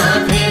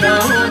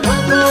फेरौँ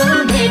धोको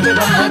भेट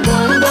भएको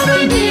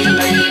बरै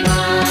बेलैमा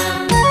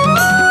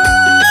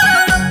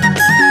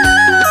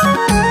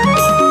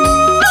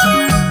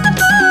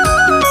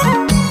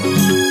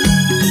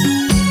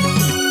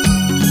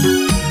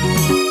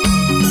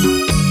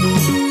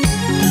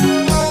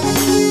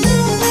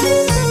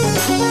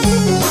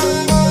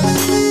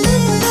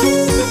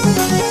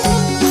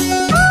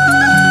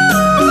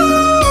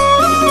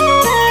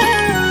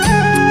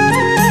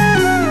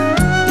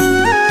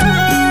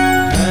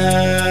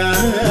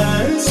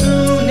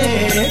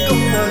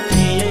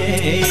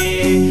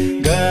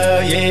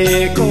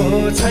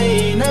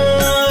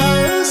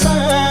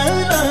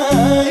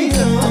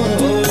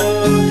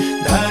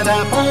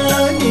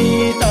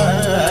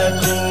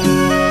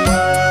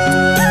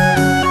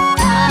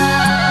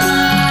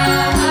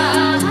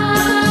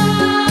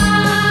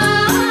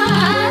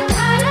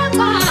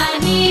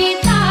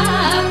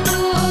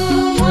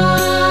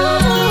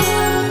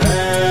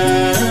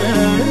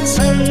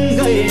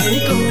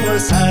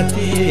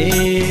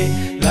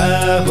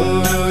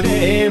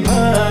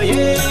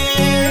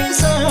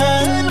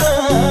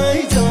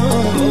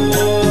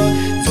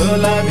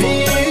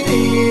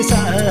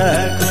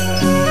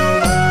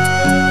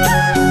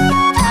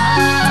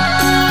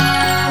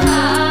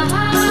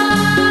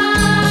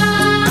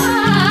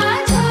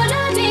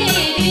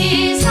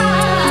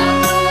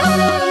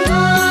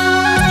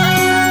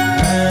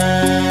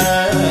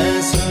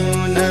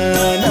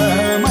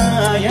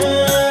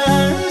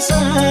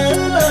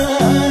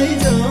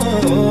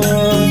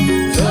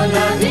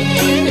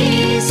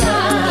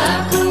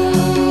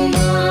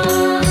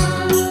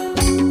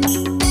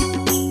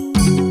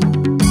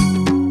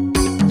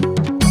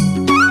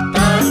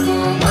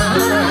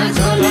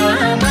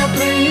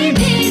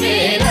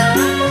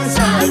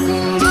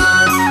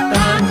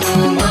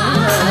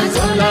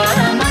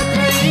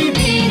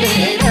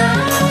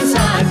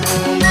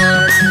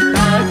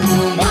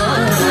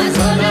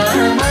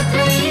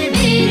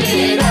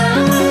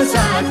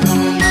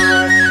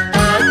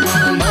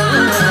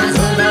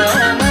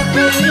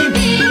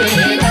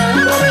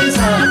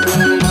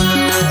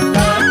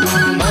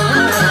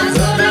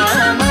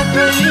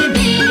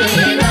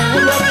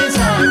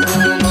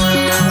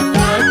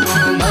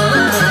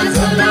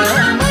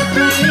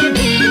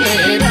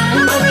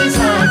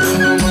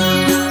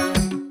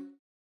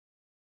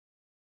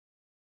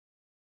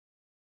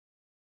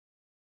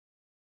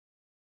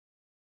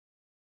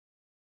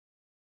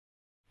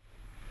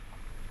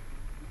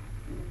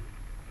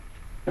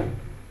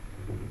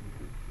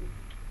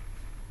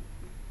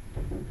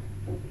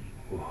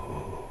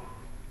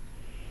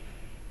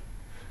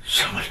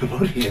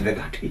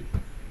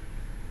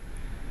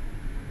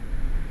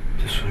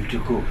त्यो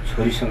सोल्टीको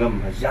छोरीसँग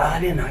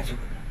मजाले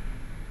नाचेको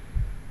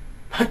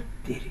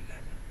हत्तेरी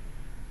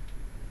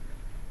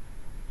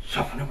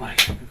सपना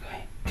मरेको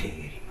गएँ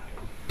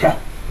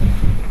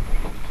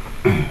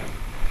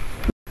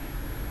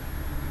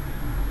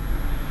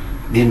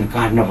दिन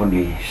काट्न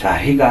पनि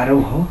साह्रै गाह्रो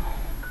हो।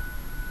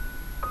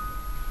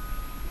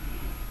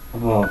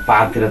 अब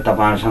पार्कतिर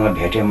तपाईँहरूसँग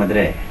भेटे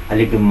मात्रै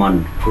अलिक मन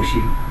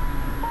खुसी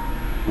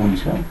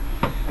हुन्छ,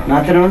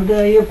 नत्र भने त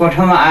यो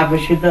कोठामा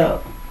आएपछि त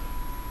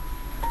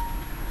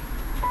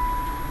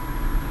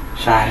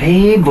साह्रै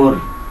बोर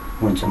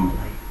हुन्छ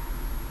मलाई।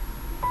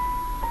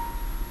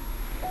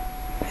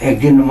 एक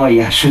दिन म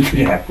यहाँ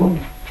सुतिरहेको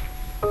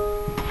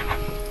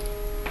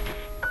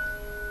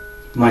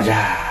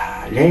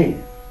मजाले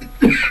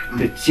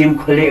त्यो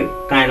चिमखोले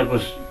काँडको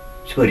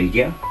छोरी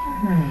क्या,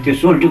 त्यो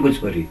सोल्टीको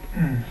छोरी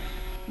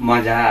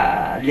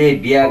मजाले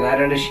बिहा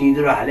गरेर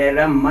सिँदुर हालेर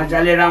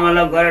मजाले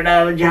रमाइलो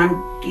गरेर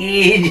झ्याम्की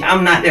झ्याम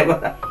नाचेको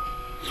त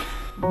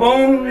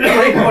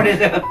बौलै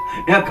पढेछ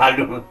यहाँ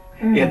खाल्टोमा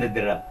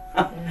यतातिर।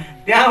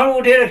 त्यहाँबाट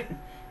उठेर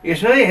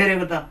यसो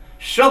हेरेको त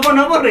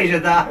सपना पो रहेछ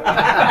त।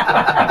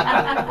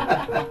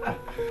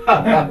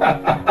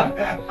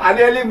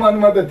 अलिअलि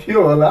मनमा त थियो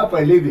होला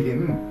पहिल्यैदेखि।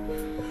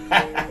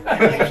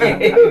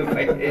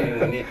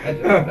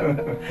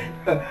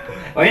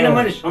 होइन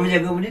मैले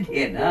सम्झेको पनि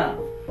थिएन।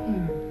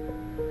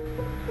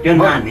 त्यो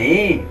नानी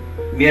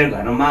मेरो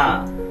घरमा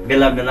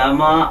बेला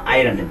बेलामा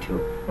आइरहने थियो,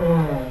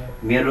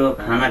 मेरो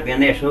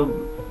खानापिना यसो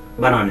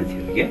बनाउने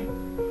थियो क्या,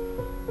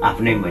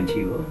 आफ्नै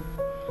मान्छे हो।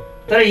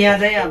 तर यहाँ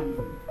चाहिँ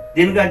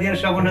दिनका दिन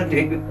सपना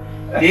देख्यो,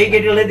 त्यही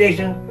केटीलाई देख्छ,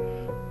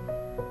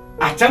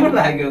 अचम्म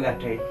लाग्यो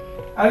गाठै।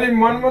 अलिक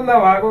मनबन्दा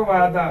भएको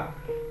भए त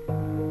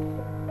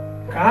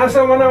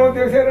कहाँसम्म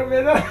बनाउँथ्यो र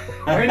मेरो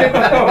होइन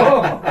कस्तो हो।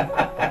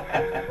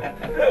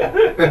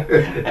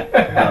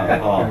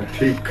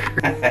 ठीक।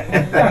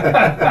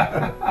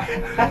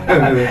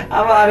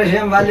 अब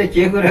अरस्यामबाले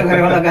के कुरा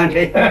गरे होला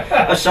गाँठै,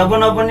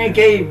 सपना पनि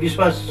केही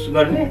विश्वास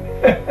गर्ने,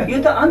 यो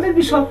त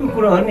अन्धविश्वासको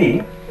कुरा हो नि।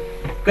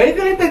 कहीँ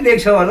कहीँ त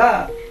देख्छ होला,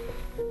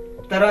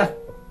 तर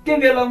त्यो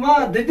बेलामा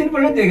 2-3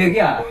 पल्ट देख्यो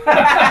क्या।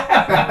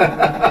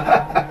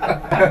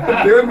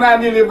 त्यो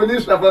नानीले पनि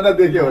सपना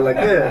देख्यो होला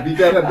के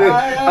बिचरा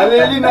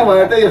अलिअलि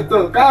नभए त यस्तो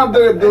कहाँ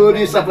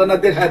दोहोरी सपना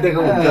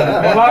देखाएको हुन्छ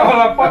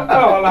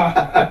होला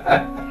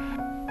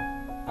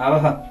अब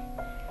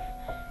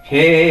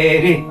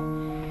फेरि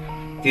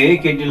त्यही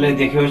केटीलाई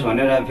देख्योस्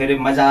भनेर फेरि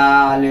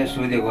मजाले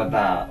सुदेको त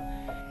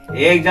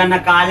एकजना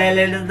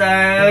कालेले त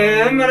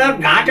मेरो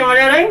घाँटो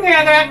बजारै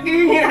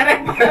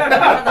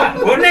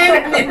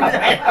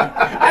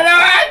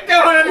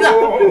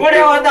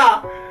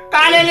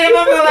कालेले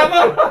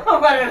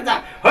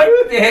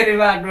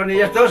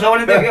यस्तो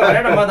सौनी देख्यो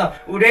भनेर म त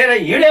उठेर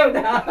हिँड्यो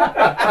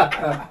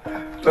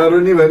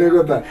तरुनी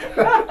भनेको त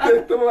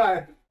त्यस्तो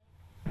आयो।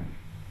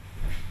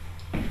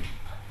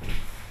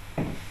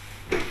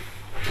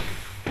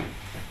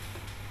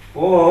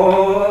 ओ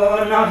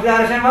नमस्कार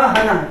सेमा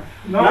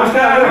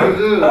नमस्कार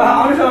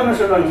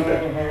आउनुहोस्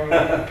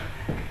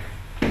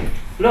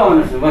ल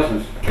आउनुहोस्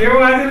बस्नुहोस् के हो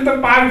आज त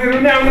पार्कतिर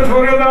नि आउनु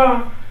छोड्यो त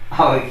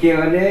अब के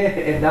भने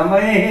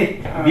एकदमै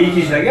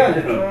बिजी छ क्या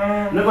हजुर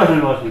ल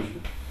बस्नुहोस्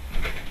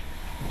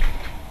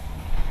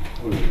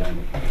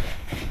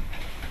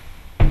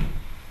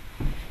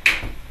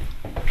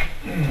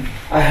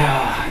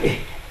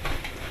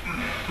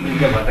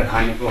भएर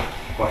खानेको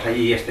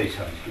कठाई यस्तै छ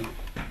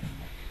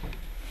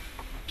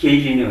केही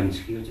लिने भन्छ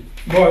कि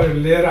हजुर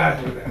लिएर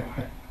आएको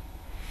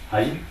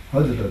हजुर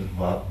हजुर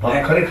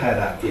भर्खरै खाएर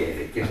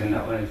त्यसो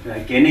नभए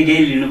केही न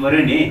केही लिनु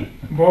पर्यो नि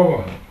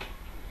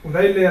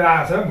उतै लिएर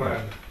आएछ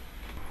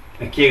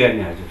भयो के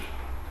गर्ने हजुर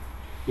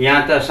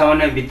यहाँ त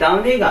समय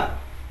बिताउँदै गयो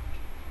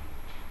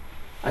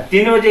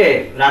 3 बजे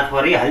रात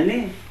परिहाल्ने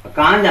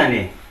कहाँ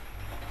जाने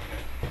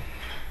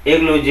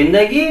एक्लो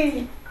जिन्दगी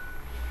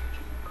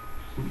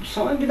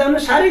समय बिताउन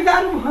साह्रै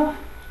गाह्रो भयो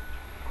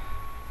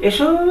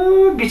यसो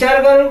विचार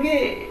गरौँ कि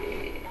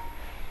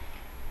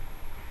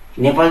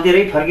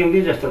नेपालतिरै फर्क्यौँ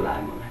कि जस्तो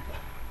लाग्यो मलाई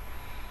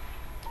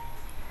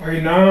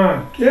होइन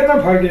के त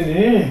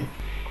फर्किने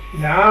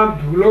यहाँ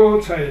धुलो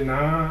छैन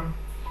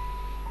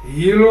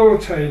हिलो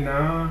छैन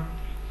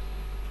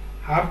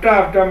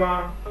हप्तामा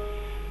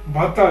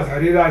भत्ता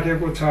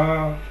झरिराखेको छ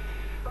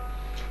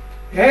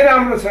यही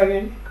राम्रो छ नि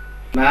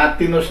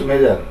नातिनुहोस्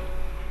मेजर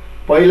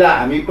पहिला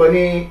हामी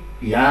पनि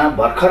यहाँ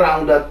भर्खर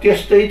आउँदा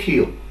त्यस्तै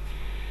थियो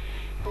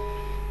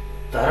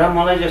तर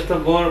मलाई जस्तो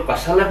बोर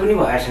कसैलाई पनि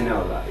भएको छैन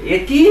होला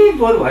यति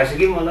बोर भएछ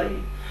कि मलाई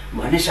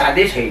भने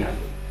साध्यै छैन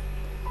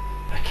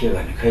के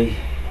गर्ने खै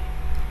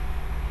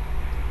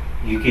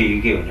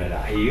युके भनेर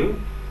आइयो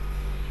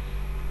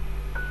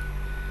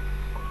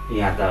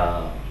यहाँ त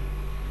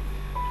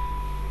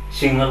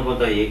सिङ्गलको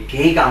त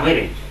केही कामै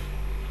रहेछ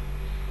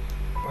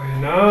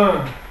होइन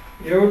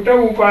एउटा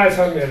उपाय छ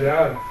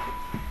मेजर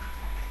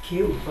के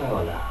उपाय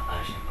होला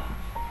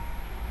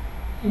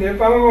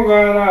नेपालमा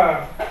गएर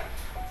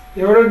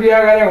एउटा बिहा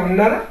गरे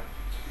हुन्न र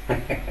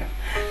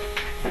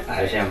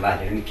आरस्याम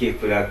बाले पनि के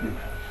कुरा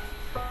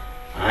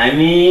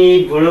हामी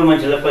बुढो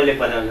मान्छेलाई कहिले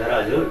पत्याउँछ र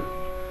हजुर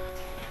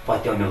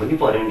पत्याउनु पनि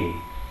पर्यो नि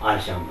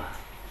आरस्याम बा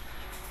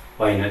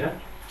होइन र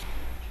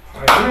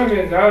होइन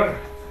मेजर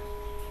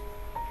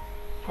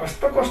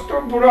कस्तो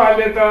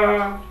बुढोहरूले त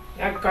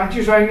यहाँ काँची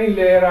स्वाइनी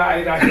लिएर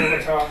आइराखेको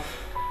छ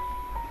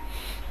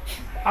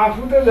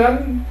आफू त झन्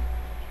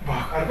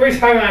भर्खरकै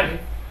सागाने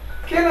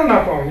किन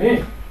नपाउने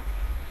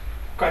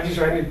काँची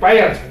स्वाइनी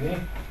पाइहाल्छ नि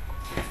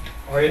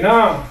होइन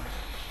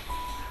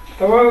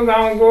तपाईँको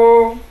गाउँको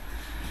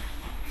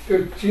त्यो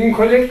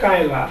चिङखोले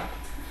काइला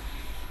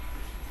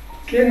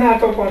के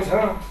नातो पर्छ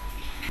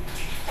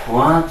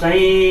उहाँ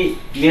चाहिँ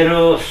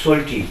मेरो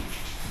सोल्टी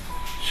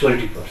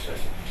पर्छ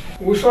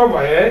उसो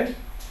भए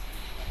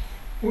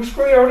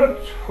उसको एउटा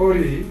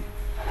छोरी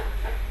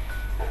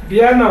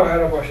बिहा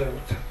नभएर बसेको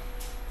छ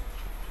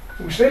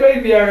उसैलाई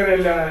बिहा गरेर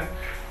ल्याए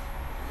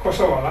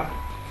कसो होला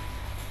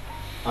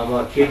अब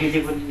केटीले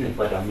पनि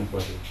पठाउनु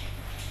पर्यो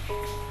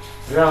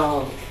र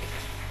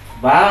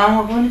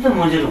बाबाआमा पनि त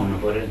मजेर हुनु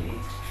पर्यो नि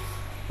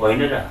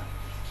होइन र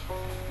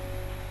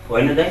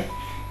होइन दाइ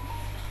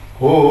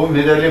हो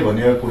मेजरले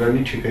भनेको कुरा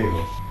नि ठिकै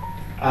हो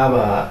अब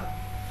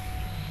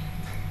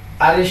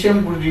आरएसएम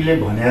पुर्जीले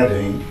भने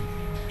झैँ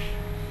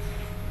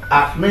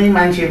आफ्नै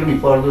मान्छे पनि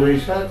पर्दो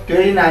रहेछ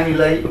त्यही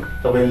नानीलाई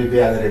तपाईँले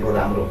बिहा गरेको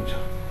राम्रो हुन्छ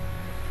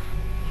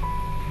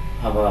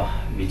अब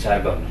विचार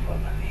गर्नु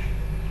पर्ला नि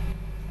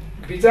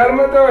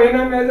विचारमा त होइन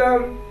मेजर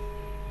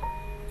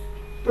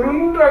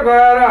तुरुन्त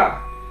गएर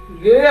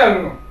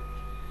ल्याइहाल्नु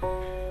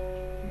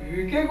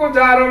युकेको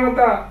जाडोमा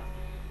त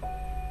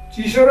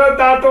चिसो र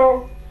तातो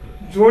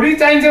जोडी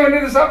चाहिन्छ भने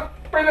त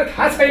सबैलाई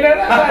थाहा छैन र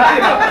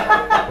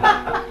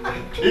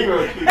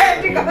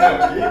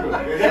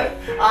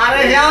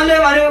अरे श्यामले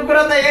भनेको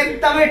कुरा त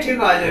एकदमै ठिक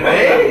हजुर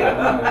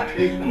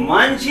है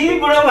मान्छे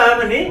बुढो भयो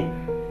भने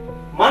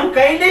मन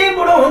कहिल्यै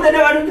बुढो हुँदैन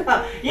भने त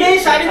यही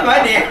साबित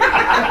भयो नि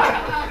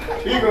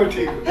ठिक हो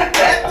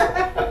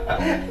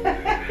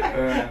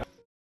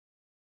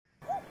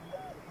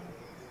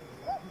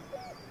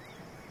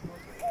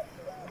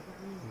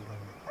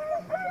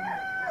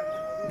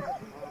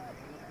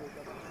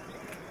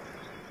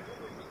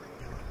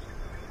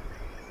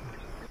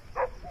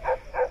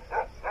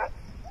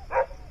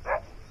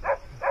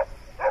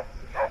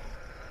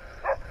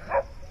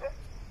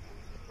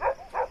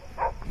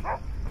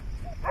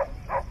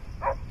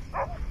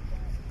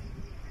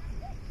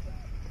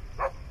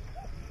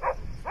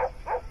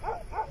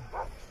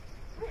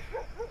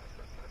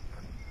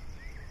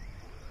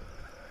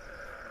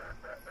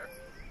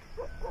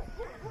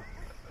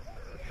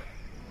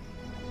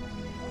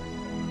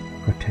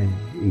कठै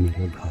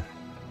मेरो घर,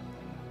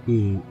 यी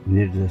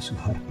निर्दोष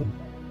घर पनि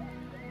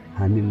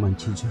हामी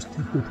मान्छे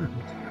जस्तै हुँदैन।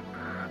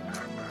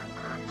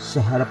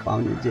 सहारा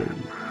पाउने जे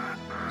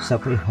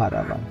सबै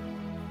हराबा,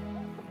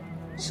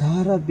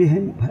 सहारा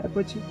बिहान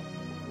भएपछि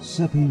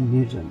सबै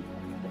निर्जन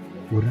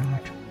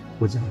उराट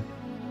उजाड।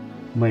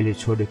 मैले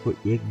छोडेको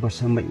 1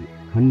 वर्षमै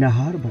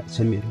खण्डहार भएछ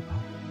मेरो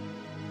घर।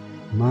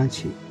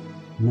 मान्छे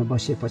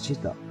नबसेपछि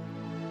त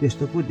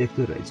त्यस्तो पो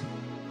देख्दो रहेछ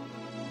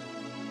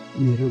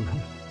मेरो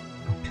घर।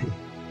 कठै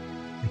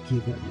के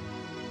गर्ने?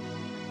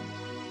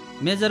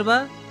 मेजर बा,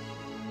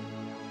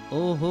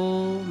 ओहो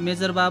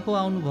मेजर बा पो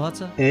आउनु भएछ।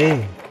 ए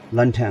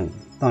लन्ठ्याङ,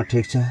 त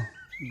ठिक छ?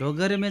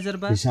 ढोगरे मेजर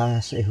बा।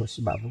 विश्वासै होस्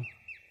बाबु।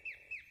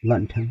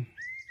 लन्ठ्याङ,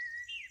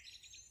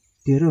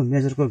 तेरो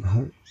मेजरको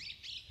घर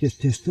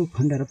त्यस्तो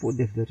खण्डाएर पो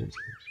देख्दो रहेछ।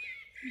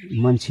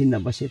 मान्छे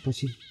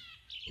नबसेपछि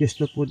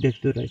त्यस्तो पो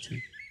देख्दो रहेछ।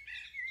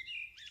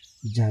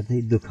 ज्यादै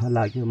दुःख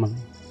लाग्यो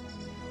मलाई।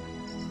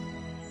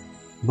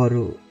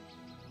 बरु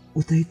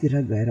उतैतिर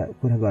गएर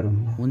कुरा गरौँ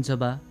ल। हुन्छ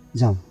बा।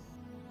 जाउँ,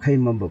 खै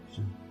म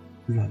बोक्छु।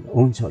 ल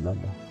हुन्छ ल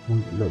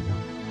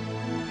जाउँ।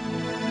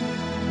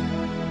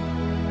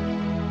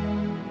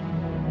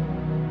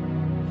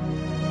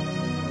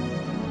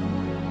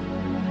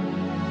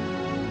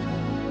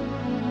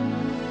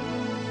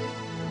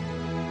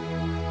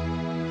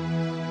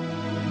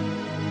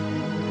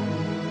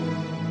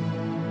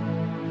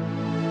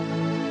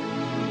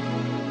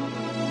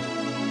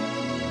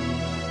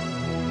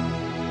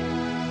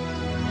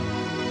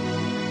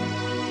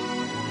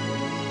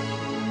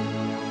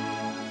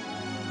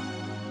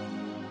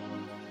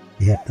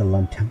 हेर त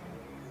लन्ठ्याङ,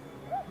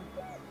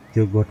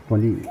 त्यो गोठ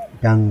पनि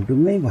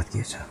डाङडुङ्गै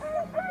भत्किएछ।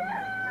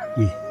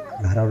 यी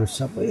घरहरू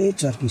सबै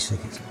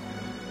चर्किसकेछ।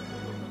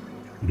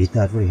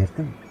 भित्रहरू हेर त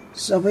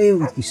सबै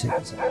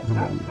उत्किसकेछ।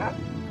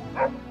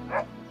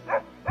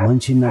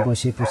 मान्छे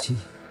नबसेपछि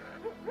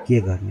के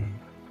गर्ने?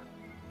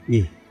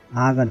 यी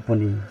आँगन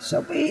पनि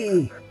सबै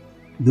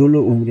धुलो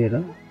उम्रेर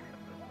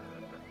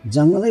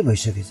जङ्गलै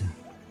भइसकेछ।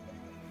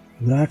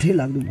 राठै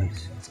लाग्दो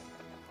भइसकेछ।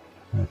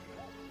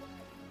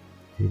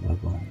 हे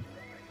भगवान्,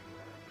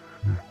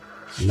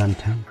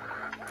 लन्ठ्याङ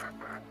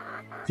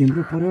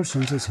तिम्रो परिवार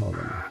सन्चै छ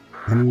होला नि?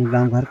 अनि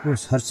गाउँघरको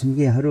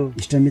छरछिमेकीहरू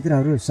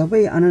इष्टमित्रहरू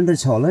सबै आनन्द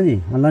छ होला नि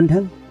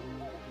लन्ठ्याङ?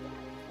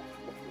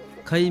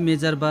 खै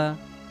मेजर बा,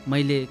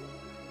 मैले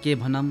के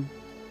भनौँ?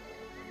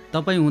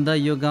 तपाईँ हुँदा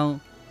यो गाउँ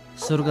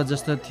स्वर्ग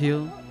जस्तो थियो।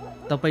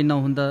 तपाईँ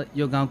नहुँदा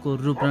यो गाउँको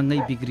रूपरङ्गै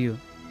बिग्रियो।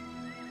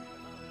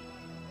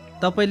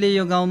 तपाईँले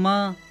यो गाउँमा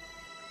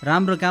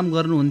राम्रो काम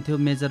गर्नुहुन्थ्यो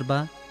मेजर बा।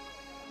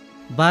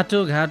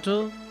 बाटोघाटो,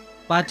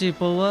 पाटी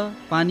पौवा,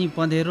 पानी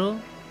पँधेरो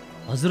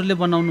हजुरले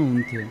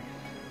बनाउनुहुन्थ्यो।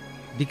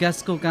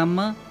 विकासको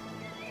काममा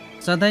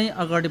सधैँ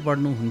अगाडि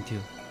बढ्नुहुन्थ्यो।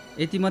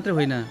 यति मात्रै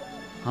होइन,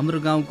 हाम्रो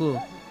गाउँको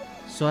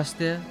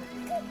स्वास्थ्य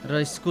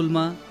र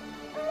स्कुलमा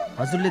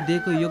हजुरले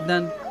दिएको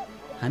योगदान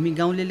हामी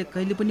गाउँलेले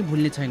कहिले पनि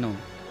भुल्ने छैनौँ।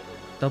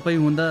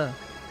 तपाईँ हुँदा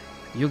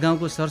यो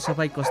गाउँको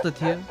सरसफाइ कस्तो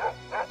थियो?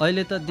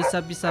 अहिले त दिसा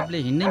पिसाबले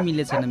हिँड्नै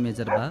मिले छैन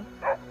मेजर बा।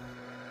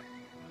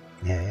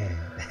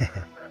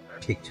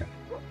 ठिक छ,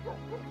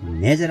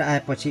 मेजर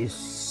आएपछि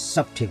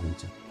सब ठिक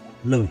हुन्छ।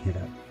 लौ हिँड।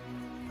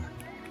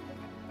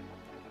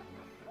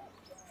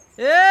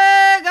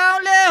 ए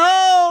गाउँले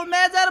हो,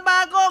 मेजर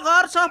बाको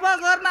घर सफा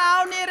गर्न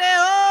आउने रे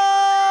हो।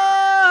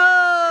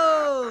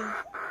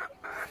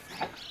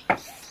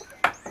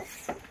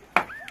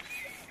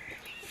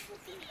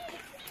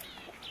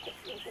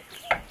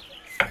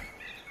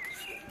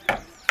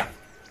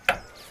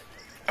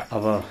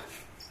 अब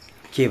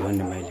के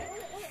भन्नु मैले,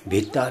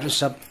 भित्ताहरू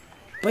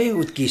सबै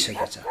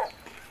उत्किसकेछ।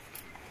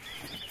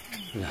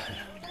 ल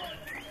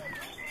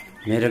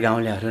मेरो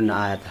गाउँलेहरू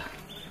नआए त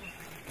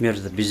मेरो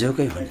त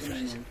बिजोकै हुने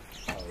रहेछ।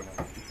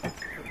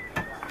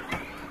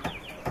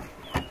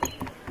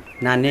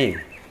 नानी,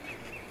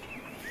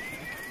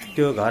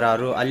 त्यो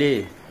घरहरू अलि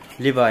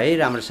लिभ है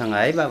राम्रोसँग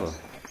है बाबु।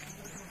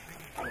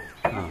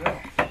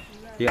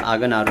 यो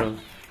आँगनहरू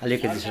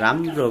अलिकति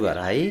राम्रो गर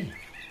है।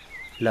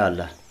 ल ल,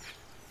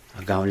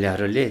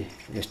 गाउँलेहरूले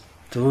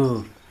यस्तो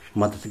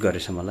मद्दत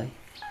गरेछ मलाई,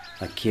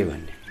 के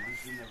भन्ने।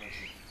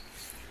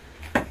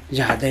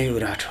 ज्यादै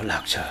उराठो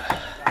लाग्छ।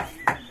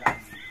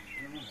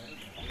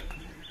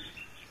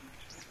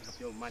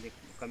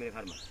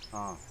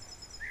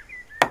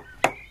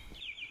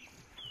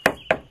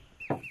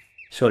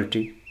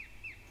 सोल्टी,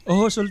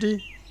 ओहो सोल्टी,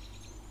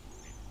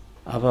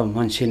 अब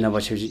मान्छे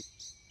नबसेपछि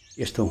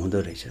यस्तो हुँदो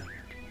रहेछ।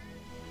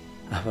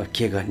 अब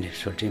के गर्ने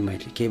सोल्टी,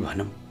 मैले के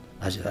भनौँ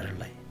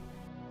हजुरहरूलाई?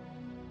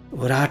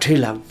 उराठै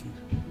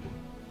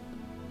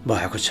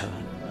भएको छ,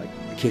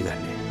 के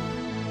गर्ने?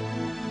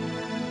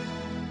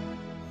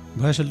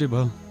 भयो सोल्टी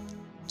भयो,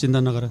 चिन्ता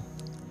नगर।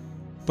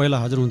 पहिला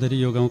हजुर हुँदाखेरि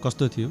यो गाउँ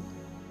कस्तो थियो,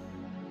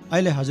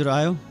 अहिले हजुर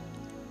आयो,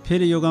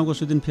 फेरि यो गाउँको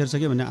सुदिन फेर्छ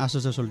कि भन्ने आशा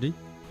छ सोल्टी।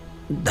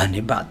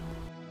 धन्यवाद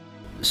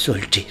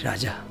सोल्टी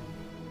राजा।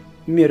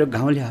 मेरो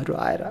गाउँलेहरू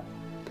आएर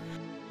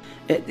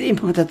यति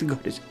मद्दत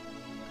गरेछ,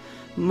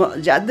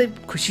 म ज्यादै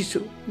खुसी छु।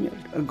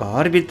 मेरो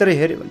घरभित्र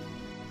हेऱ्यो भने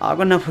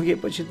आगो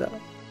नफुकेपछि त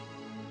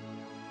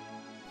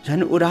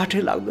झन्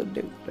उराठै लाग्दो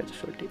रहेछ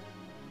सोल्टी।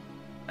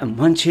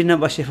 मान्छे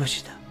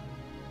नबसेपछि त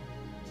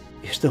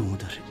यस्तो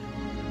हुँदो रहेछ।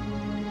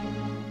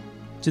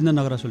 चिन्ता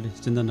नगर सोल्टी,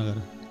 चिन्ता नगर।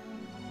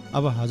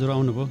 अब हजुर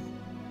आउनुभयो,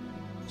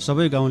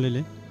 सबै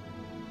गाउँलेले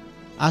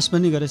आश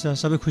पनि गरेछ,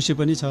 सबै खुसी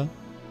पनि छ।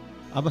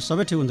 अब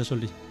सबै ठिक हुन्छ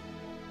सोल्टी,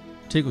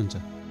 ठिक हुन्छ।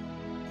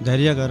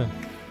 धैर्य गर।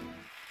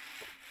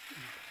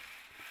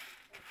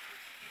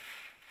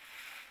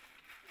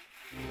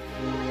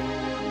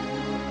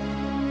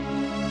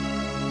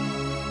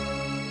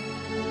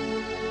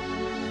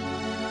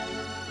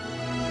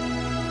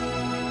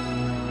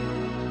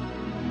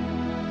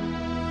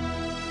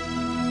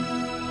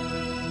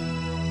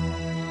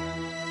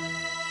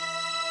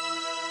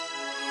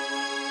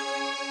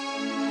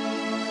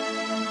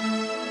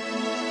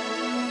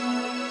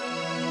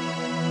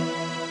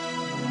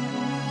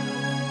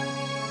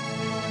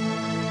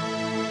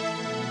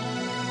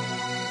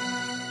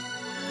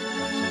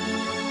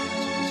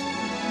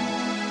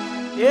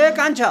 ए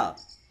कान्छा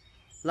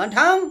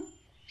लन्ठाङ।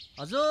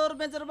 हजुर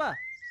मेजर बा।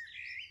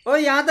 ओ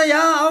यहाँ त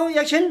यहाँ आऊ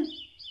एकछिन।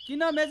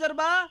 किन मेजर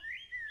बा?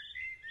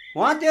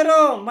 वहाँ तेरो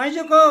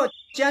माइजूको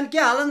च्यान के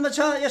हालतमा छ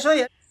यसो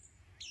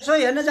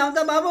हेर्न जाउँ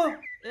त बाबु।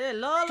 ए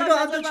ल ल छिटो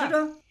आउँछ,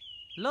 छिटो।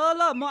 ल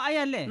ल म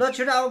आइहाल्ने। ल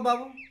छिटो आऊ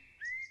बाबु।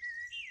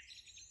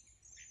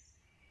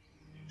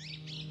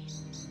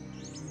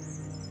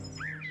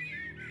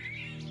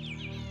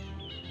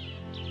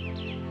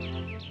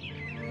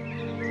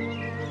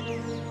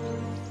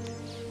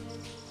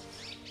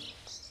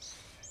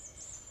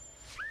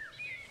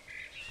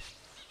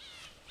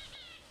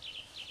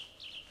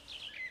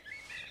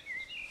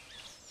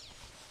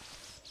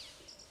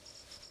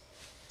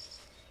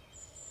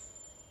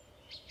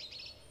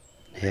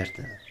 हेर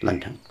त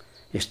लन्ठङ,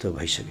 यस्तो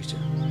भइसकेछ।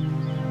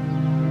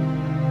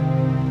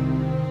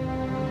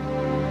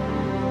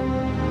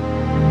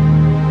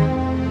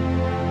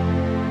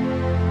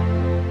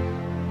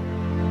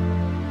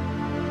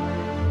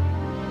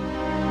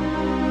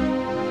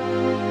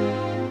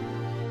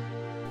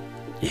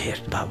 हेर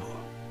बाबु,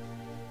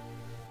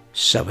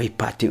 सबै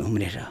पाती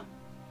उम्रेर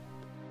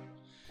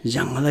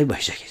जङ्गलै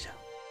भइसकेछ।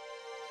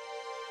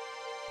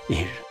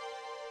 हेर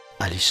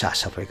अलि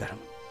साफसफाइ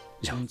गरौँ,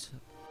 जाउँ।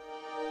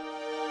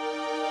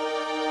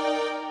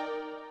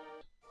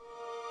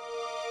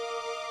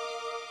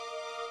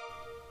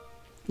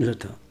 ल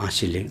त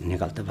आँसीले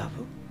निकाल त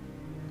बाबु।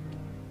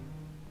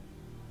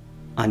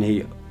 अनि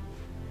यो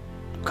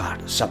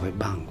काठ सबै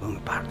बाङ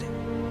पार्दै।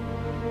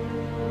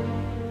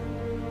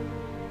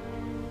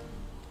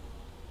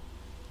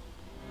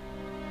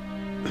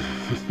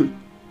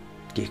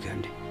 के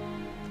गर्ने,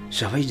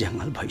 सबै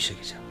जङ्गल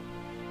भइसकेछ।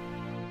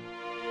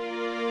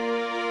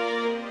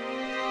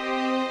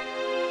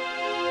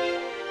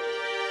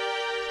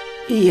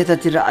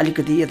 यतातिर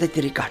अलिकति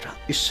यतातिर काट,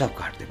 यो सब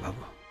काट्दै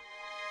बाबु।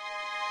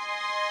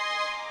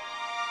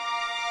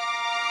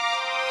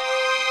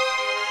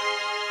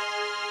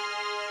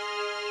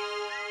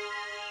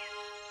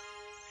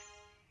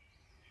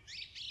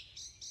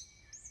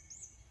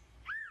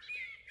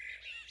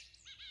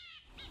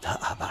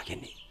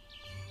 भागिनी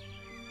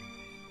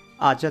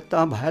आज त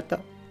भए त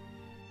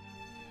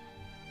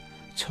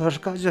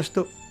छर्का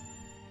जस्तो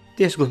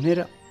देश घुमेर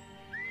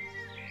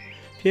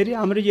फेरि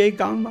हाम्रो यही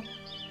गाउँमा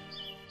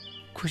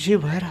खुसी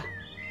भएर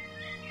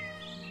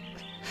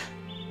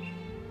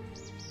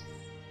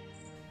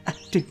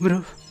तिम्रो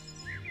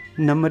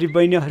नम्बरी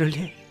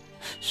बहिनीहरूले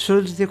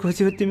सोचिदिएको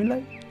थियो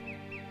तिमीलाई।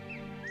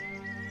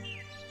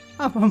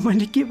 अब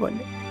मैले के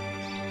भने,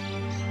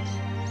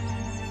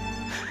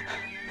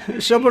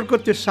 सबरको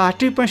त्यो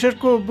 60-65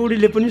 को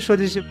बुढीले पनि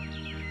सोधेछ,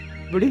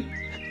 बुढी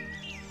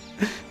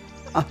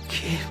अब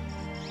के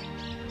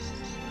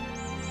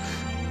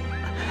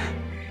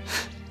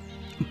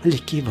मैले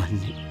के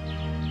भन्ने।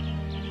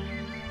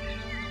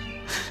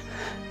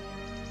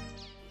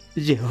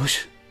 जे होस्,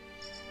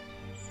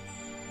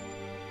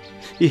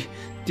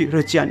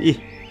 तेरो च्यान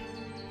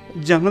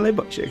जङ्गलै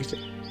भइसकेको छ।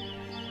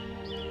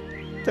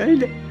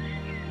 तैँले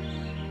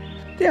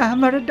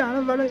त्यहाँबाट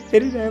डाँडाबाट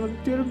हेरिरहेको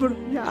तेरो बुढो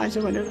यहाँ आएछ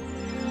भनेर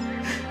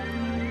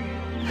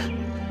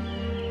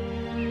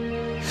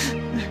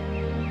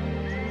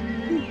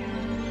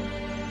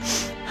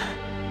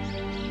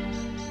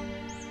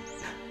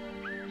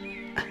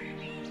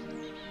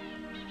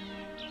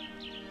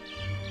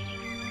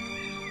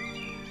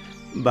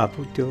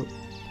बाबु त्यो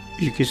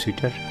युकी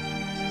स्वेटर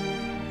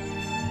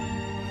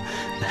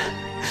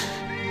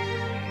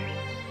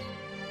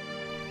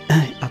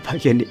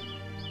अभाग्यनी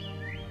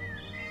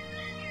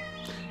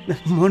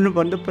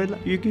मर्नुभन्दा पहिला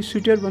युकी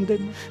स्वेटर भन्दै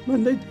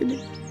थियो नि।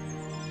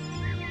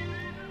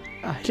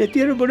 अहिले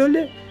तेरो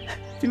बुढोले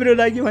तिम्रो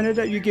लागि भनेर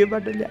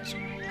युकेबाट ल्याएछ।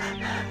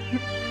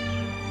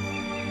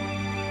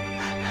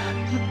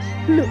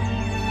 ल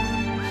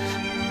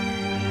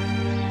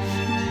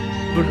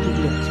बुढोले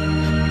ल्याएछ।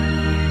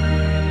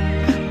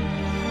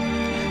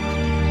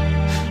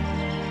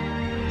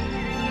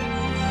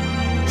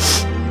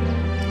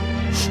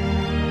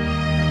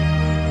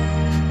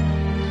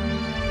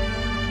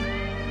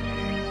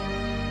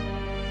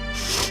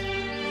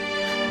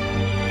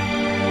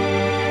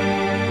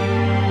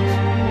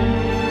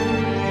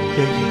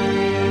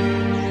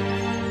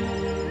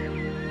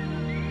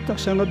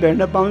 तसँग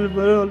भेट्न पाउनु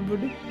पर्यो होला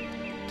बुढी।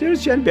 तेरो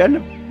सानो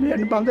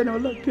भेट्न पाउँदैन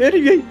होला। फेरि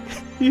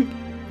यही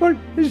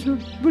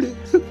बुढी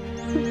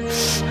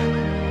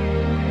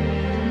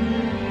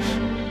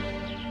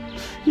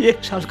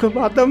 1 सालको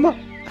बादमा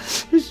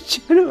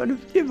सानो भन्नु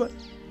के भयो?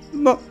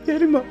 म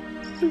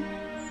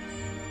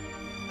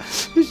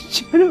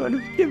सानो भन्नु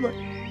के भयो?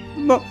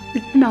 म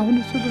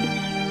नआउनु छु बुढी।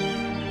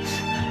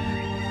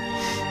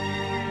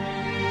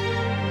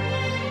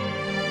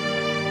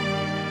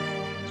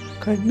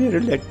 खै मेरो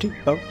लेट्टी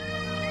हो।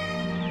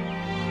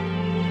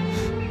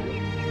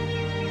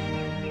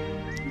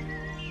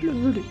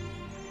 बुढी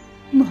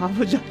म अब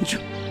जान्छु।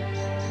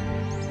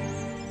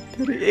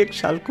 फेरि 1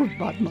 सालको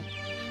बादमा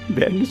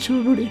भेट्ने छु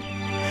बुढी।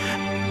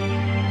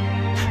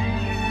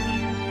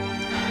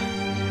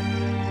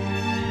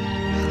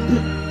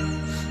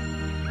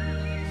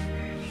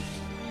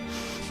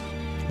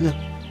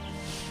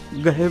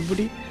 गए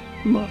बुढी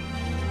म।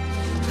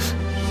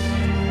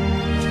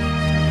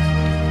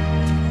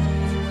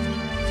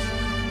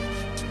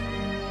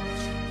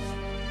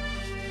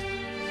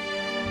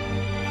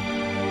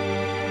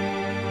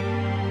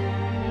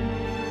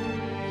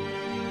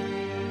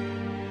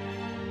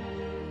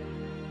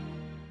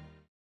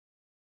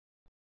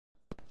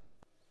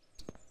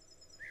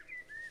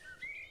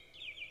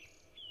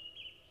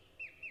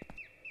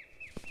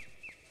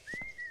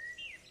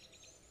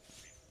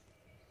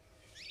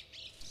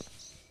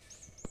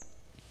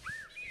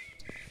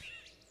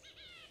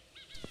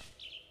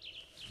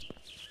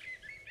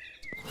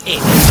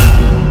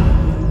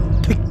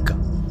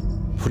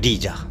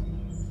 फुटिजा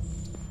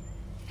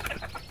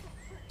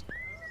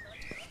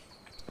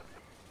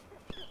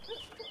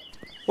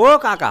ओ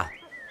काका।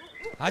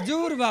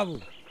 हजुर बाबु।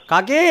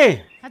 काकी।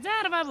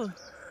 हजुर बाबु।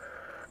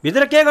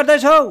 भित्र के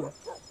गर्दैछौ?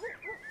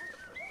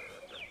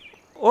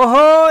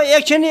 ओहो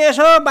एकछिन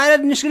यसो बाहिर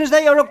निस्किनुहोस् त,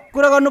 एउटा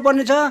कुरा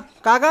गर्नुपर्ने छ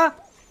काका।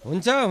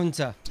 हुन्छ हुन्छ।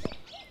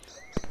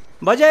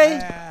 बजै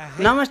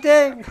नमस्ते।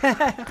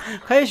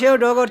 खै सेउ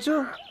ढो गर्छु।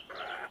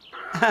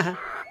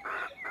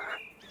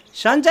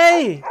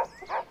 सन्चै।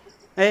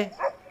 ए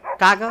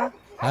काका।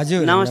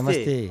 हजुर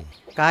नमस्ते।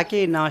 काकी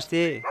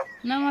नमस्ते।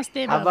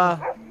 नमस्ते अब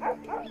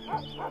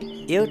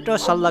एउटा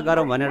सल्लाह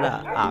गरौँ भनेर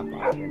आएको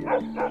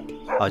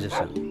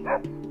हजुरसँग।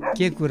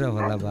 के कुरा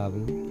होला बाबु?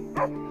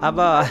 अब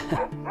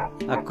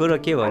कुरो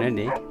के भन्यो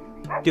नि,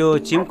 त्यो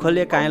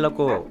चिमखोले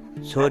काइलोको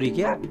छोरी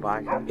क्या,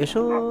 यसो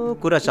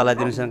कुरा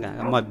चलाइदिनुहोस् न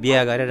काका। म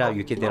बिहा गरेर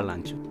युकेतिर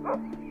लान्छु।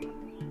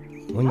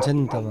 हुन्छ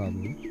नि त बाबु,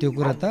 त्यो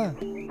कुरा त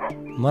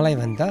मलाई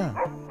भन्दा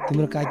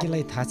तिम्रो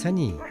काकीलाई थाहा छ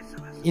नि,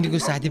 यिनको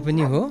साथी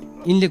पनि हो।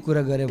 यिनले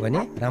कुरा गर्यो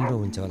भने राम्रो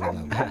हुन्छ होला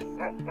बाबु।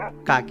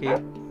 काकी।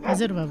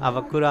 हजुर बाबु। अब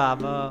कुरा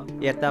अब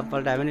यता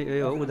पल्टायो भने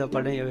यो हो, उता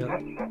पल्टायो यो हो।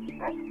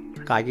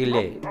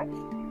 काकीले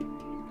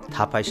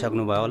थाहा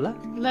पाइसक्नु भयो होला।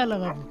 ल ल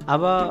बाबु।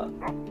 अब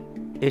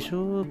यसो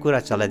कुरा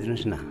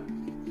चलाइदिनुहोस् न।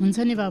 हुन्छ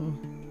नि बाबु,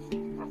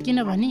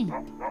 किनभने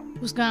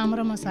उसको आमा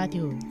र म साथी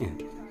हो।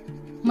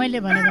 मैले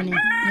भने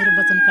मेरो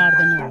वचन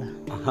काट्दैन होला,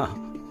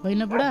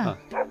 होइन बुढा?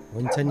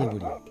 हुन्छ नि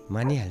बुढी,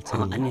 मानिहाल्छ।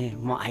 अनि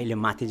म अहिले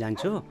माथि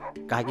जान्छु।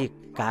 काकी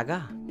काका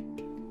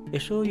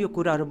यसो यो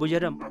कुराहरू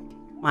बुझेर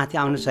माथि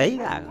आउनुहोस् है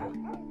काका।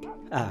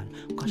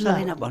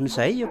 कसैलाई भन्नुहोस्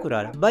है यो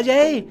कुराहरू। बजे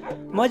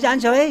म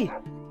जान्छु है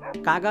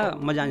काका,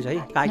 म जान्छु है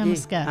काकी।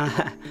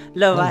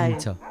 ल भाइ।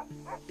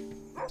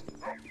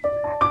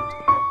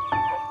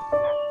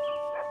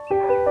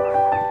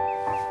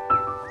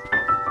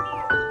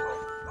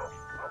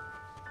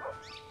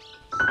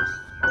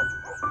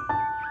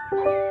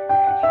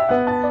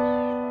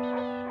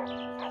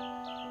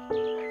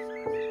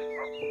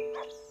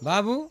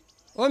 बाबु।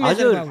 ओ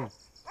मेजर बाबु।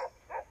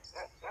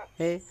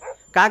 ए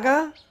काका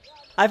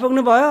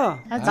आइपुग्नु भयो?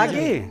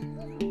 काकी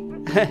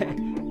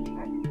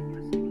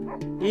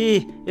ए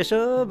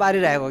यसो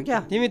बारिरहेको क्या।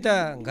 तिमी त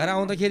घर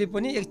आउँदाखेरि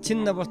पनि एकछिन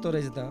नबस्दो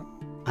रहेछ त।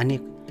 अनि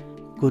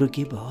कुरो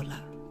के भयो होला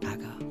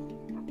काका?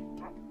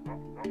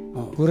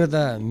 कुरा त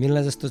मिल्न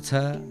जस्तो छ,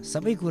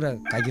 सबै कुरा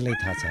काकीलाई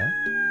थाहा छ।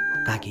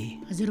 काकी।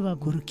 हजुर बाबु।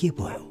 कुरो के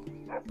भयो?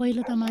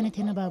 पहिलो त माने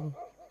थिएन बाबु,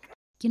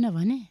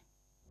 किनभने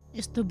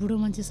यस्तो बुढो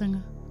मान्छेसँग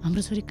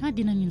हाम्रो छोरी कहाँ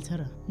दिन मिल्छ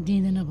र,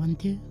 दिँदैन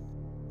भन्थ्यो।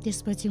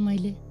 त्यसपछि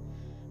मैले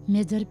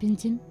मेजर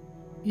पेन्सन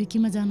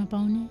युकीमा जान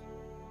पाउने,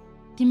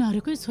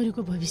 तिमीहरूकै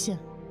छोरीको भविष्य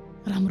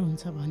राम्रो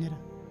हुन्छ भनेर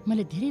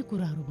मैले धेरै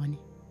कुराहरू भने।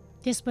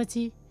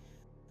 त्यसपछि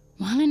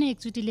उहाँलाई नै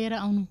एकचोटि लिएर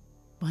आउनु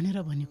भनेर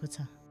भनेको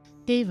छ।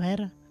 त्यही भएर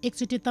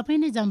एकचोटि तपाईँ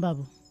नै जाम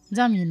बाबु,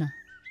 जाम हिँड।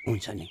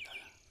 हुन्छ नि।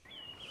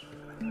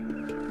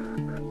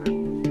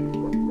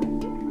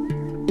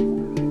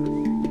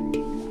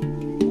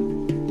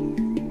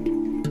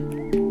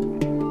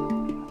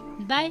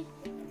 दाइ।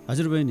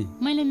 हजुर बहिनी।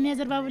 मैले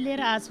मेजर बाबु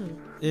लिएर आएको छु।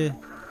 ए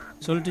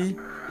सोल्टी।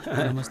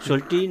 नमस्ते।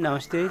 सोल्टी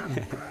नमस्ते।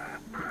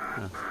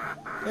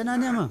 ए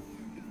नानी आमा।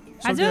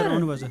 हजुर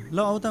आउनुभएछ। ल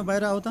आऊ त,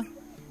 बाहिर आऊ त।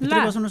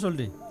 भित्र बस्नु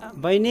सोल्टी।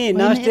 बहिनी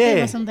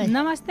नमस्ते।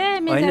 नमस्ते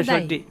मेजर दाइ।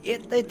 सोल्टी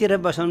यतैतिर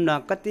बसौँ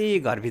न,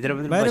 कति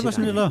घरभित्र बाहिर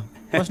बस्नु। ल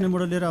बस्ने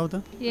मोडल लिएर आऊ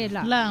त। ए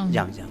ल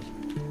जाऊ जाऊ।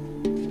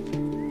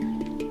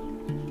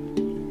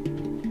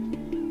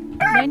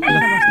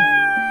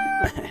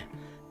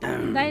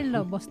 दाइ ल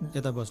बस्नु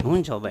यता बस्नु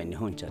हुन्छ बहिनी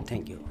हुन्छ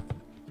थ्याङ्क यू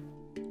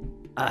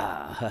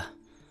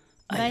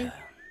दाइ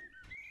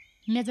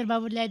मेजर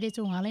बाबु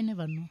ल्याइदिएछु उहाँलाई नै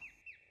भन्नु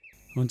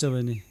हुन्छ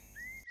बहिनी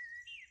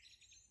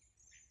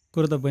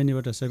कुरो त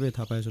बहिनीबाट सबै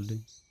थाहा पायो सोल्टी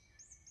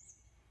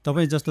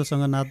तपाईँ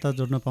जस्तोसँग नाता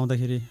जोड्न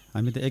पाउँदाखेरि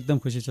हामी त एकदम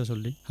खुसी छ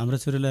सोल्टी हाम्रो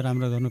छोरीलाई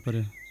राम्रो गर्नु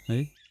पर्यो है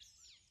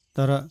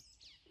तर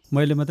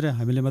मैले मात्रै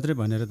हामीले मात्रै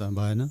भनेर त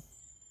भएन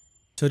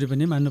छोरी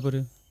पनि मान्नु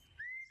पर्यो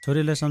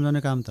छोरीलाई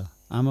सम्झाउने काम त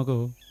आमाको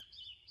हो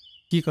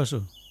के कसो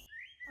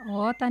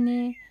हो त नि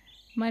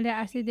मैले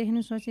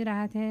अस्तिदेखि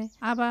सोचिरहेको थिएँ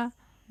अब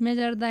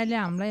मेजर दाइले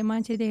हामीलाई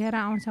मान्छे देखेर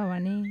आउँछ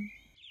भने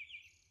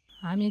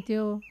हामी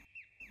त्यो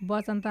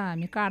वचन त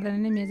हामी काट्दैन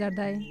नि मेजर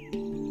दाइ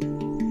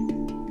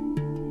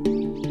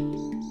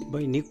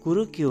बहिनी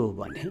कुरो के हो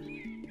भने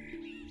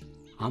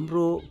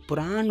हाम्रो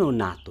पुरानो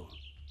नातो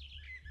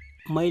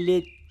मैले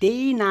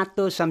त्यही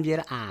नातो सम्झेर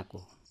आएको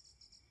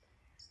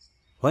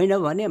होइन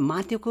भने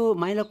माथिको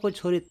माइलाको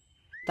छोरी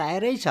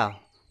तयारै छ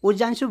ऊ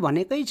जान्छु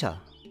भनेकै छ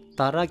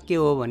तर के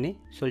हो भने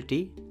सोल्टी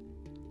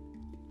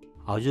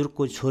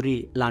हजुरको छोरी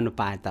लानु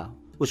पाए त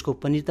उसको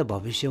पनि त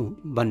भविष्य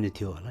बन्ने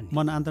थियो होला नि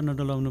मन आन्त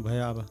नडलाउनु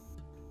भयो अब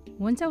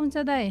हुन्छ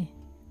दाइ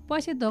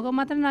पछि धोका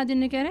मात्र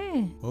नदिनु के अरे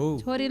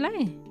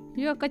छोरीलाई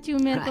यो कच्ची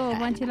उमेरको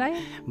मान्छेलाई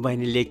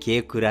बहिनीले के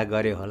कुरा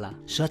गर्यो होला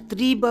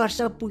 70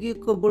 वर्ष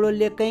पुगेको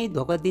बुढोले कहीँ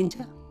धोका दिन्छ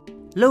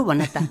लौ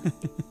भन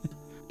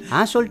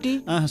त सोल्टी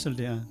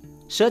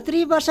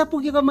 70 वर्ष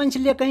पुगेको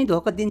मान्छेले कहीँ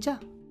धोका दिन्छ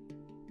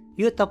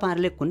यो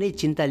तपाईहरुले कुनै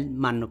चिन्ता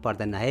मान्नु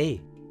पर्दैन है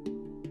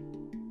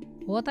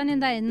हो त नि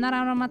दाइ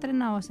नराम्रो मात्रै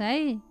नहोस् है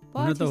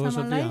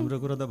हाम्रो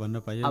कुरा त भन्न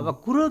पाइयो अब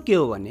कुरो के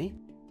हो भने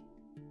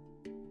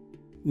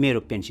मेरो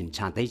पेन्सन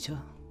छाँदैछ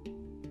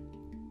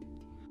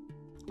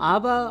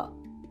अब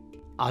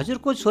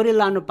हजुरको छोरी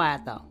लानु पाए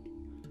त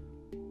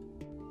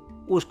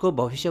उसको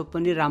भविष्य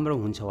पनि राम्रो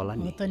हुन्छ होला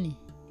नि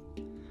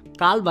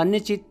काल भन्ने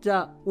चिज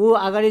ऊ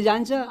अगाडि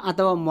जान्छ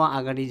अथवा म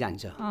अगाडि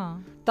जान्छ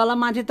तल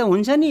माथि त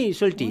हुन्छ नि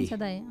सोल्टी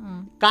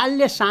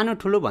कालले सानो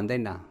ठुलो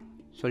भन्दैन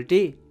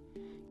सोल्टी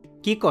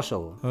के कसो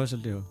हो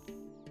सोल्टी हो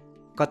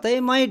कतै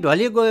मै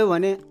ढली गयो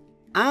भने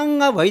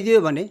आङ्गा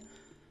भइदियो भने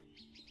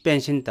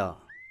पेन्सन त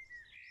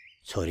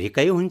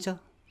छोरीकै हुन्छ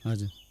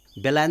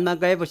हजुर बेलायतमा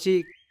गएपछि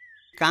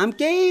काम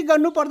केही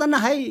गर्नु पर्दैन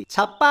है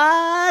छप्पा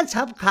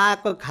छप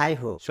खाएको खाए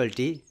हो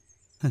सोल्टी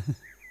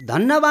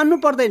धन्न बान्नु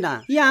पर्दैन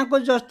यहाँको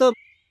जस्तो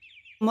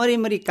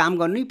मरिमरी काम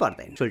गर्नै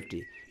पर्दैन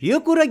सोल्टी यो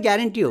कुरा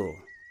ग्यारेन्टी हो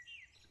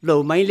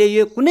लौ मैले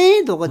यो कुनै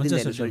धोका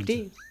दिँदैन सोल्टी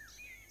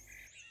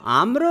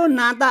हाम्रो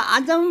नाता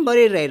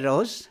आजमभरि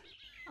रहिरहोस्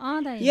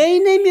यही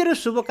नै मेरो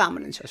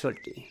शुभकामना छ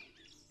सोल्टी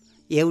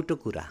एउटा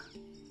कुरा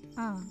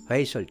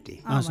है सोल्टी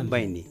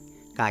बहिनी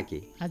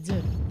काकी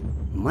हजुर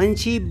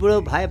मान्छे बुढो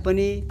भए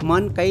पनि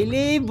मन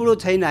कहिल्यै बुढो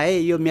छैन है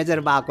यो मेजर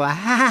बाको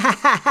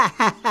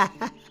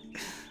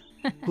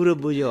कुरो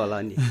बुझ्यो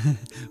होला नि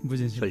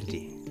बुझेँ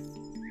सोल्टी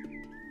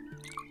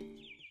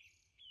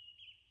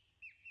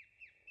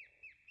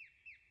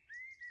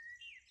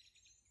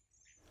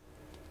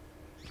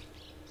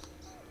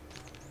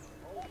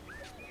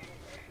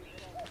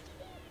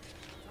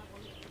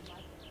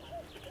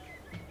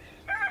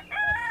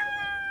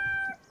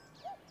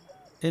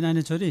ए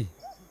नानी छोरी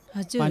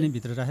हजुर पानी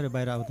भित्र राखेर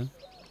बाहिर आऊ त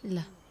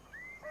ल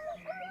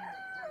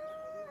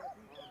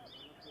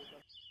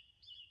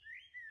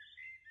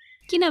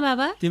किन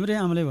बाबा तिम्रै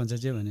आमाले भन्छ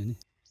जे भने नि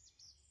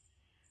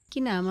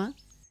किन आमा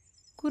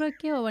कुरा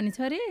के हो भने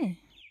छोरी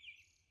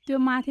त्यो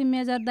माथि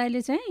मेजर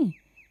दाइले चाहिँ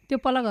त्यो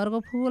पल्लो घरको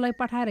फुपूलाई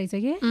पठाएरहेछ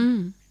कि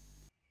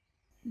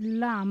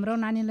ल हाम्रो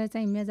नानीलाई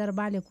चाहिँ मेजर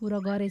बाले कुरो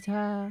गरेछ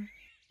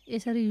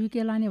यसरी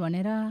युके लाने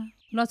भनेर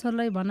ल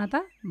छोरीलाई भन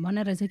त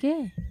भनेर रहेछ के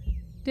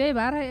त्यही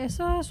भएर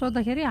यसो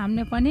सोद्धाखेरि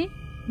हामीले पनि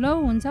लौ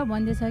हुन्छ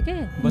भन्दैछ के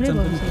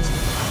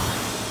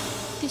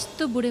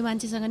त्यस्तो बुढे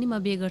मान्छेसँग नि म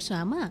बिहे गर्छु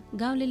आमा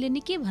गाउँले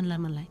नि के भन्ला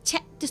मलाई छ्या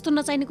त्यस्तो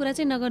नचाहिने कुरा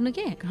चाहिँ नगर्नु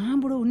के कहाँ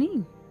बुढो हुने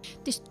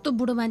त्यस्तो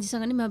बुढो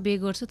मान्छेसँग नि म बिहे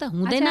गर्छु त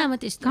हुँदैन आमा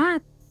त्यस्तो कहाँ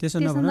त्यसो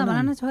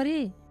नभन न छोरी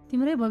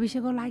तिम्रै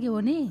भविष्यको लागि हो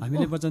नि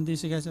हामीले वचन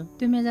दिइसकेछ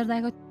त्यो मेजर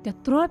दाइको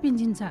त्यत्रो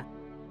पेन्सन छ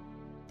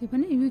त्यो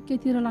पनि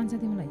युकेतिर लान्छ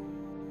तिमीलाई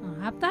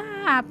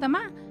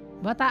हप्तामा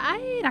भत्ता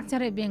आइराख्छ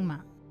रे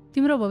ब्याङ्कमा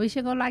तिम्रो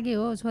भविष्यको लागि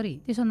हो छोरी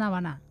त्यसो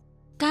नभन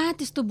कहाँ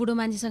त्यस्तो बुढो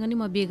मान्छेसँग नि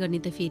म बिहे गर्ने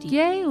त फेरि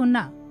केही हुन्न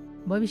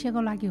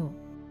भविष्यको लागि हो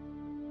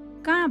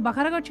कहाँ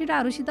भर्खरको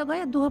छिटाहरूसित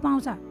गए दुःख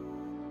पाउँछ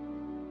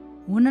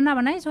हुन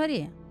नभन है छोरी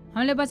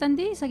हामीले वचन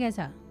दिइसकेछ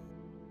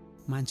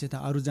मान्छे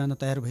त अरू जान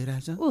तयार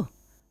भइरहेछ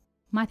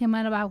माथि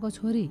मेरो बाबुको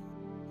छोरी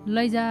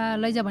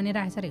लैजा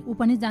भनिरहेछ रे ऊ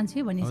पनि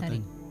जान्छ भनिन्छ अरे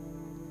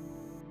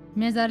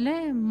मेजरले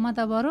म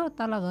त बरु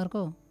तल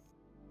घरको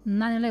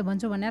नानीलाई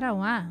भन्छु भनेर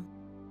उहाँ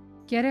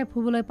के अरे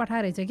फुपूलाई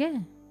पठाएरहेछ के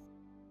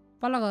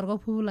पल्लो घरको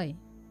फुपूलाई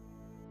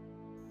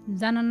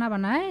जान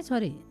नभन है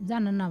छोरी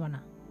जान नभन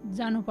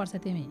जानुपर्छ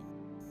तिमी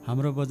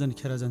हाम्रो वजन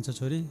खेर जान्छ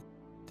छोरी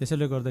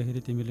त्यसैले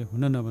गर्दाखेरि तिमीले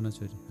हुन नभन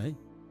छोरी है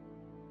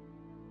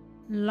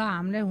ल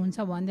हामीले हुन्छ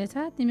भन्दैछ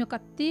तिमी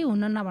कति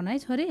हुन नभन है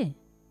छोरी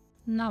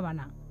नभन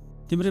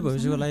तिम्रै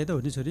भविष्यको लागि त हो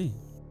नि छोरी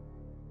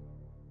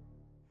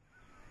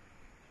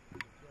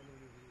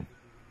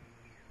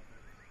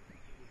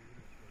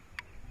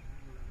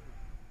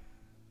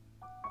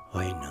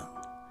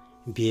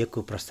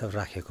बिहेको प्रस्ताव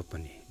राखेको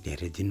पनि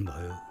धेरै दिन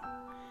भयो,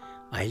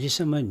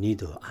 अहिलेसम्म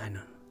निदो आएन।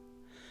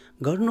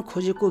 गर्नु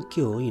खोजेको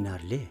के हो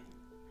यिनीहरूले?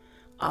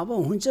 अब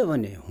हुन्छ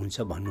भने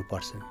हुन्छ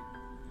भन्नुपर्छ,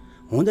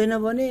 हुँदैन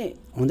भने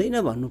हुँदैन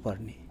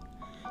भन्नुपर्ने।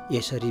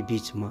 यसरी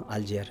बिचमा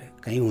अल्झिएर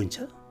कहीँ हुन्छ?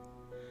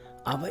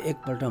 अब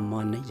एकपल्ट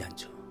म नै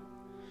जान्छु।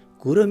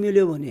 कुरो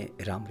मिल्यो भने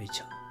राम्रै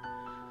छ,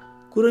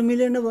 कुरो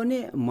मिलेन भने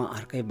म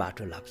अर्कै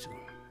बाटो लाग्छु।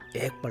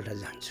 एकपल्ट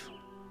जान्छु।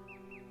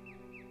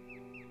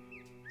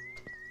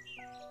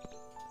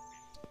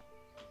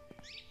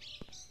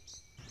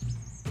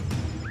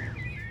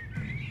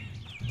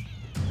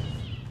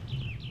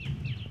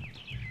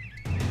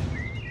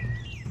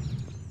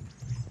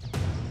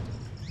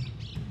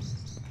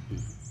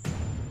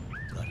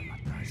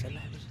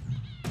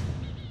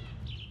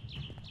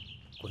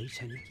 कोही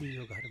छैन कि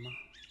यो घरमा?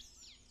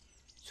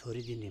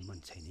 छोरी दिने मन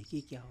छैन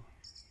कि क्या हो?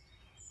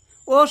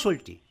 ओ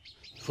सोल्टी,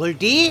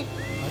 सोल्टी!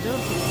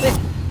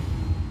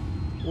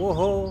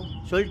 ओहो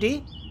सोल्टी,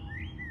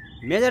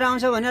 मेजर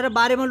आउँछ भनेर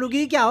बारेमा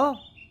लुगी क्या हो?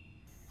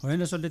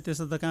 होइन सोल्टी,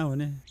 त्यसो त कहाँ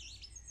हुने?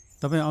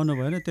 तपाईँ आउनु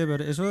भएन, त्यही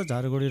भएर यसो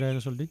झाडु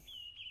गोडिरहेको सोल्टी।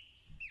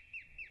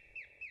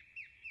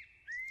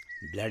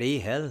 ब्लडी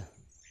हेल,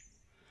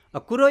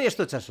 कुरो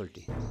यस्तो छ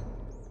सोल्टी।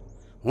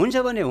 हुन्छ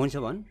भने हुन्छ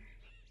भन्,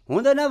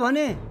 हुँदैन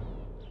भने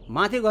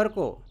माथि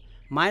घरको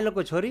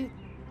माइलोको छोरी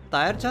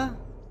तयार छ,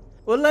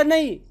 उसलाई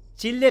नै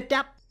चिलले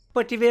ट्याप्प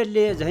टिपेर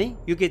लिए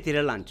झैँ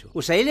युकेतिर लान्छु,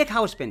 उसैले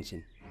खाओस् पेन्सन।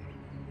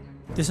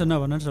 त्यसो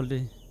नभन सोल्टी,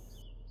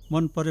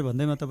 मन पऱ्यो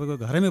भन्दैमा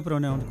तपाईँको घरैमै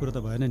पुऱ्याउने आउने कुरो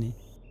त भएन नि।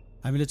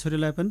 हामीले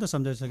छोरीलाई पनि त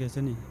सम्झाइसकेको छ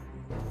नि,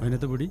 होइन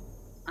त बुढी?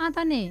 त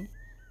नि,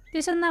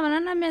 त्यसो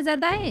नभन न मेजर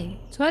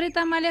दाई, छोरी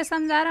त मैले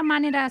सम्झाएर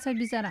मानिरहेछ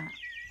बिचरा।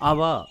 अब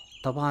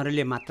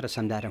तपाईँहरूले मात्र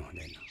सम्झाएर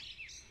हुँदैन,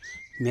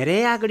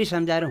 मेरै अगाडि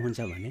सम्झाएर हुन्छ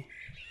भने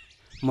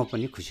म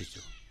पनि खुसी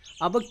छु।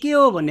 अब के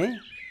हो भने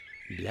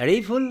ब्लडी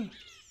फुल,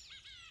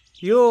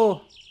 यो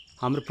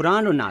हाम्रो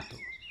पुरानो नातो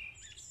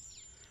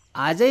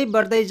आजै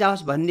बढ्दै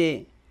जाओस् भन्ने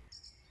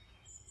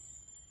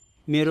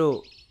मेरो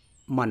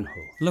मन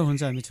हो। ल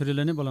हुन्छ, हामी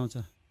छोरीलाई नै बोलाउँछ।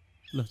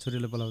 ल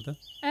छोरीलाई बोलाउ त।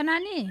 ए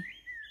नानी,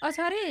 ओ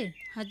छोरी,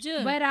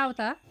 हजुर बाहिर आऊ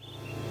त।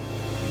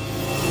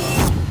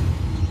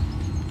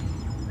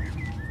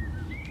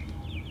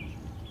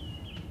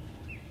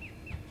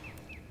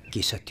 के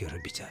छ तेरो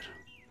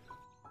विचार?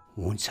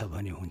 हुन्छ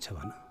भने हुन्छ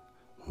भन,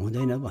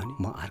 हुँदैन भने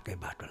म अर्कै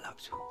बाटो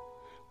लाग्छु।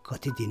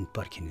 कति दिन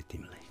पर्खिने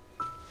तिमीलाई?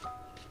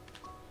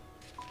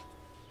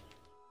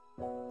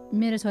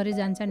 मेरो छोरी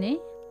जान्छ नि,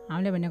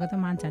 हामीले भनेको त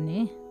मान्छ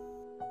नि।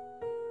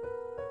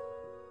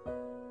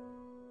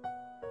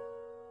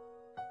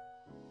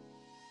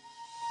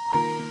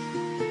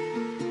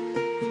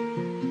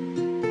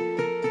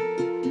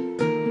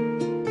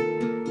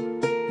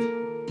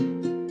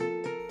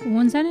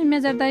 हुन्छ नि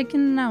मेजर दाई,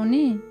 किन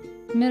नहुने?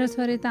 मेरो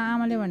छोरी त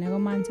आमाले भनेको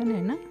मान्छ नि,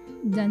 होइन?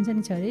 जान्छ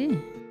नि छोरी,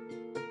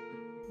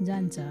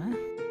 जान्छ।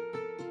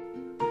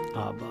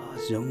 अब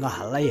जुङ्गा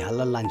हल्लै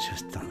हल्ला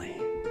लान्छस् तँलाई,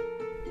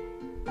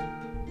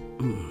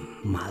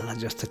 माला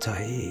जस्तो छ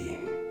है।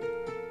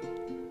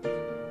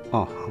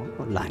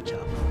 लान्छ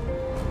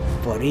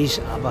परिस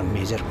अब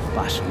मेजरको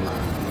पासमा।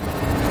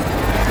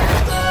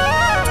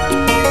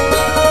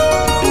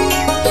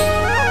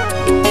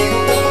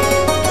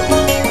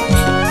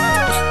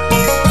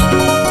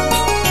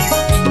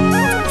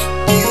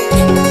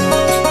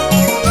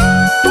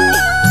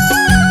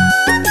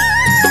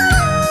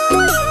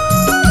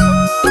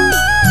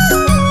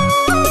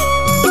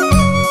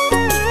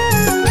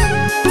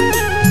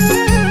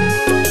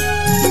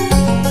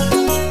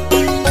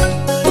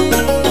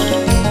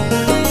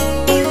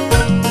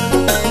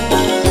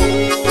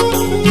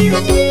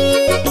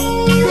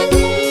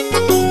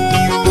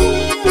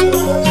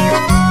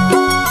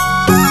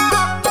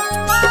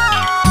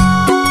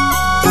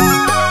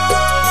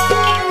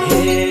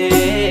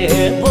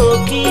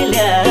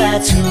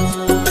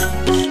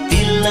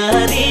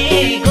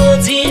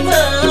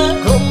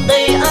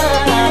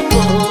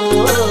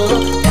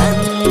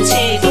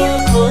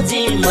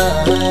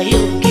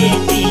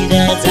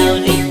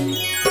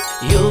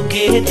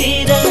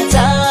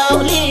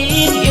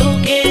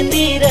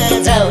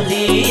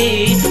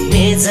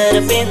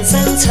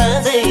 पेन्सन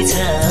छँदैछ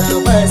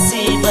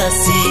बसी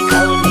बसी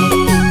खाउली,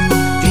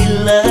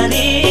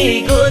 तिलरी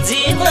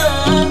गोजीमा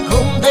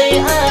घुम्दै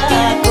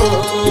आएको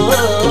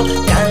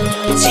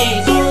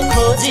कान्छीको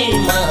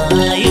खोजीमा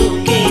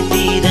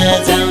युकेतिर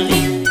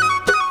जाउली,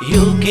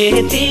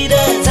 युकेतिर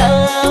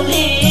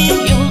जाउली,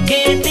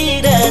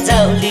 युकेतिर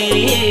जाउली।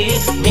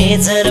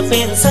 मेजर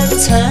पेन्सन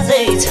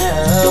छँदैछ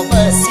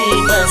बसी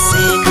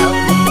बसी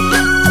खाउली,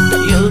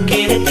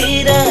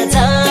 युकेतिर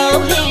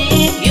जाउली,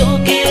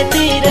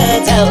 युकेतिर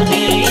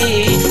जाउली।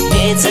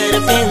 मेजर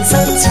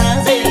पेन्सन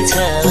छँदैछ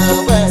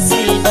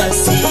बसी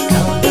बसी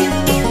खाउली।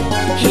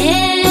 हे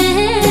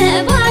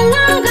भन्न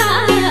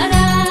गर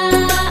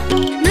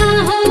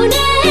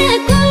नहुने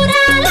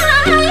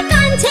कुरालाई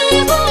कान्छे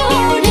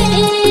बुढे,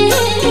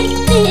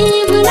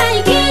 तिमीलाई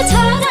के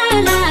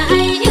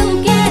छोरालाई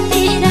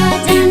युकेतिर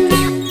जान्न,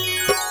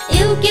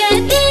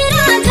 युकेतिर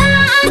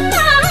जान्न,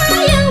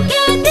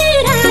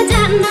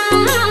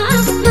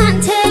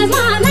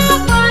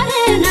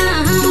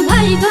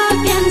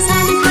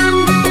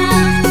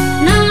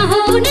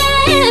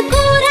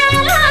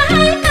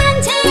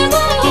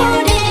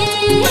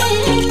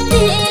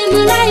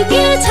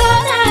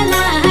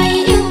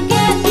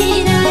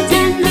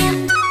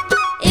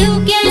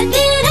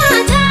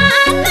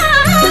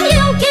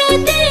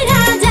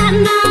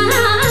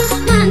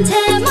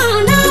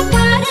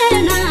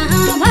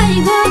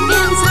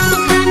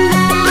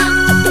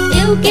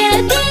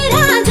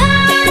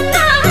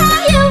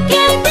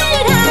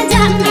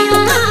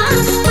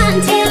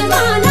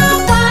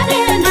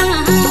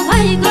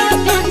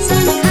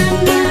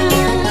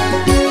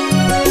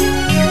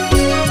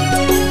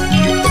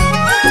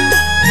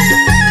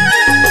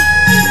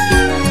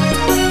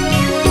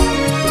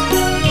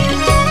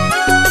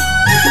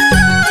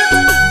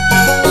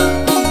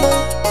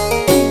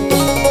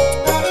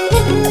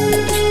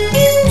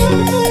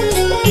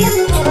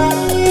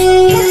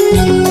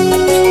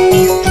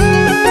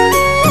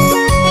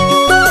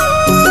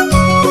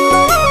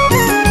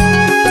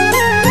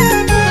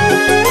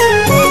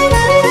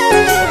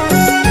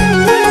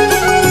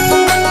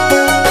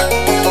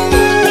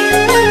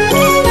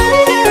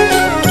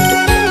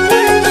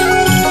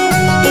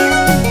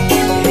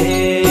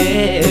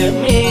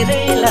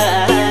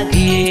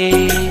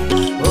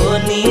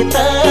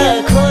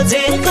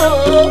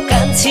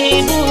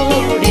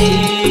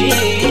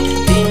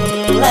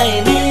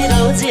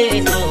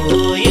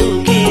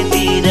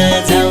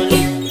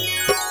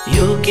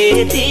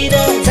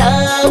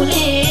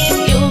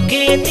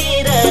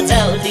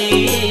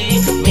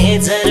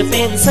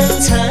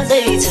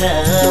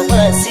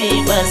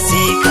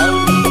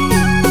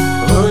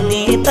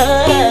 त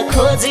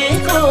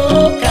खोजेको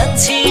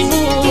कान्छी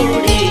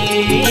बुढी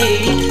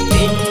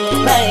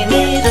तिमीलाई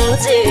नै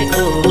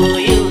रोजेको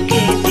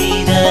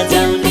युकेतिर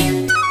जाउली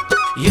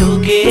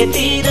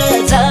युकेतिर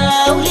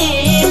जाउली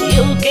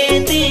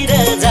युकेतिर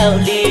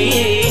जाउली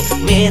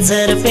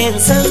मेजर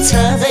पेन्सन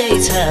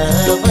छँदैछ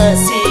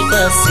बसी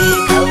बसी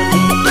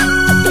खाउली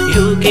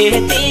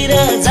युकेतिर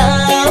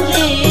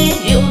जाउली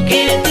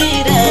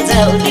युकेतिर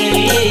जाउली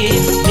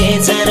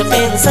मेजर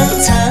पेन्सन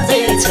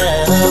छँदैछ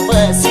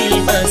बसी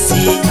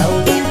बसी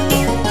खाउली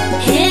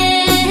हे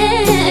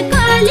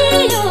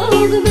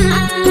कलियुगमा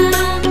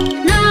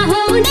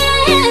नहुने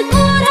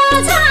कुरा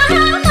छ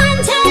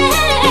मान्छे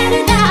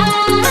हेर्दा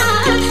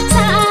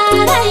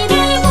साह्रै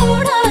नै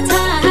बुढो छ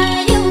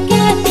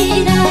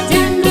युकेतिर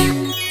जान्न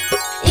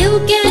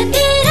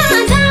युकेतिर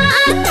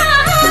जान्न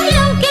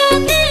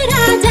युकेतिर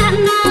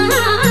जान्न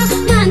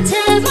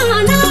मान्छे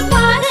मन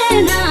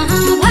परेन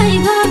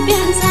भइगयो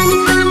पेन्सन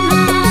खान्न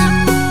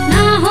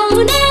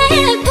नहुने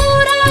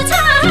कुरा छ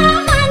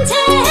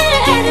मान्छे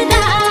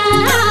हेर्दा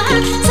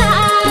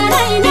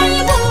साह्रै नै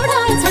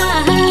बुढो छ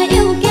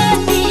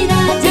युकेतिर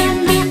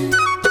जान्न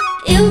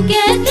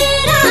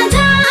युकेतिर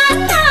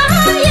जान्न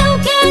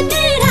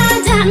युकेतिर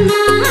जान्न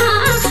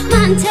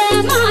मान्छे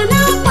मन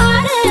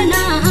परेन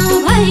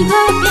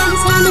भइगयो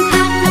पेन्सन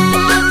खान्न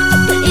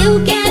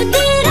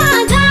युकेतिर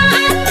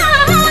जान्न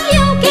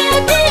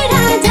युकेतिर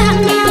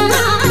जान्न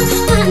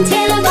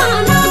मान्छे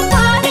मन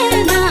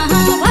परेन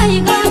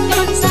भइगयो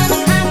पेन्सन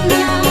खान्न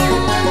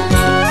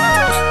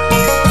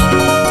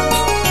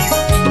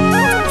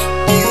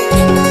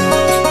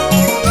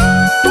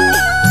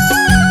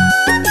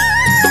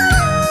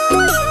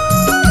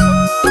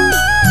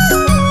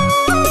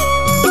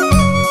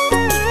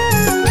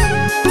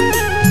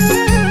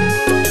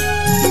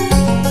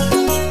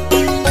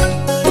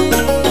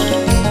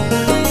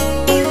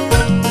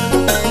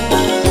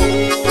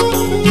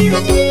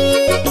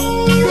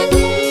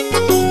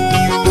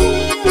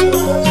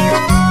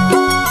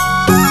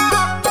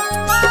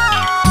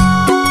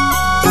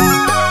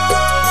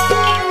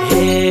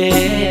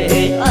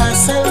हे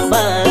असल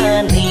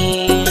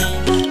बानी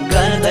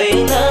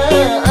गर्दैन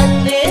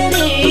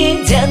अन्धेरी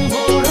ज्यान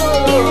बुढो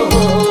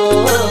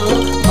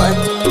मन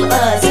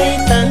अझै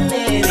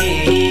तन्नेरी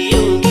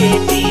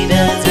युकेतिर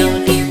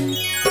जाउली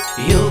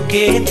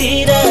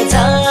युकेतिर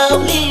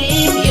जाउली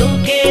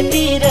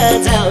युकेतिर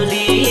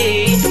जाउली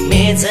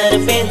मेजर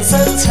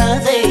पेन्सन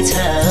छँदैछ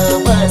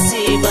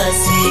बसी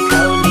बसी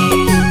खाउली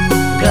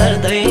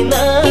गर्दैन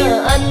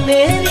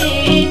अन्धेरी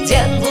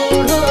ज्यान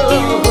बुढो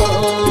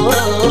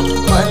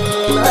मन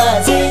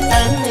अझै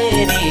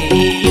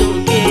तन्नेरी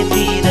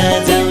युकेतिर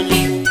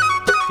जाउली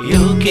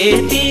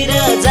युकेतिर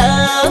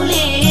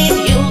जाउली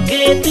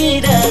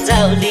युकेतिर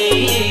जाउली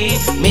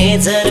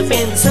मेजर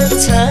पेन्सन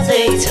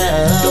छँदैछ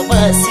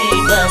बसी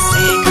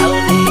बसी खाउली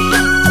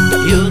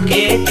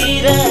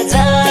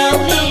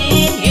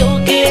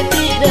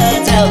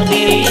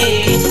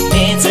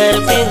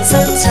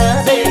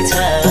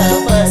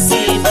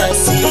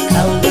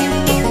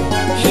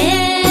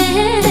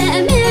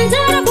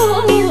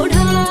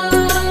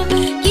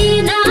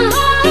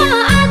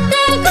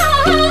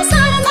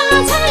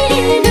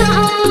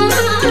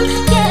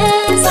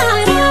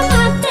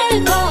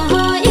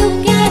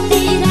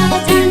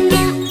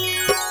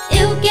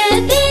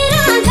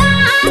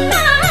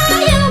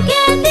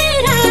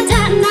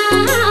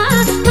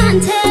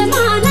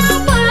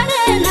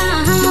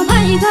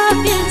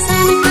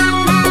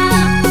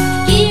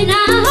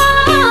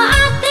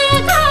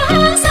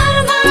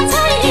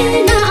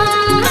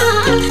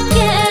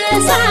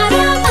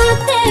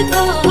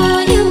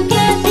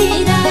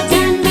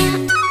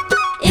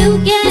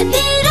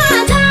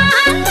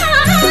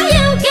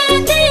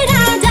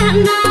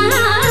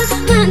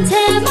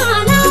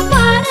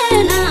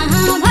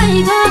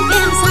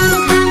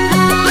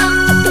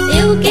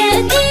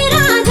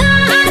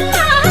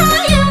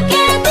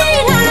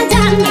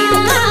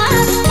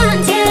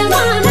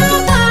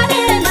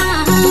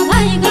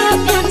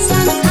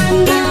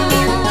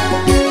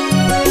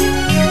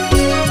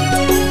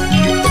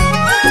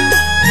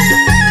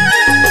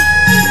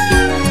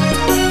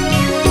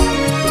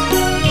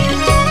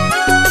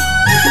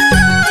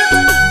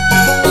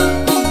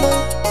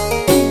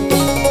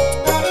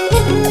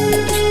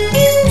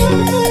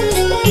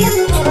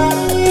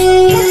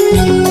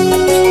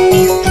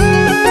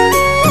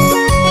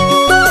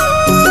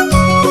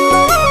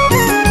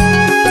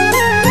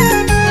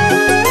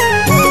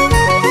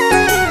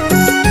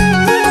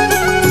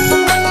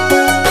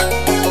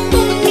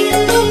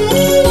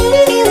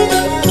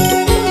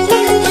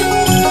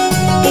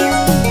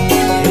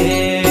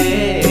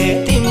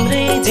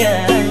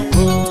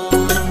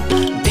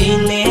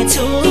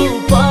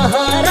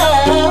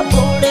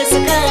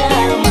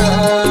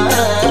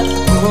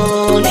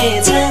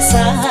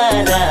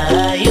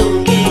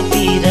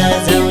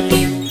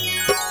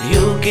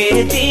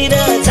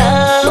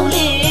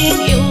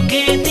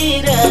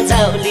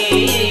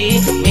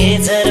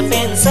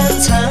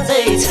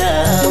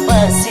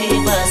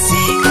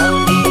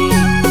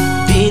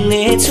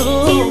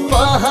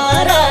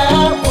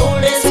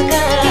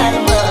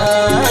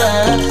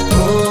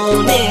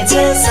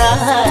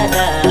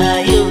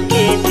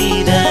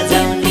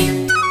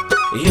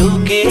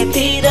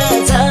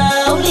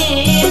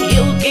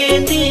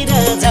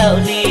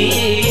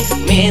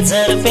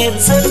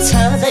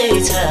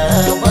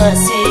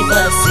बसी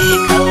बसी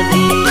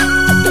खाउने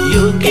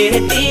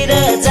युकेतिर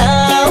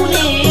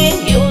जाउने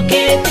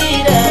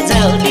युकेतिर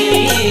जाउने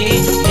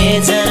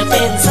मेजर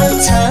पेन्सन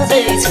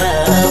छँदैछ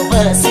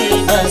बसी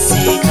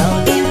बसी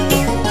खाउने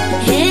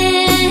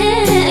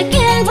हे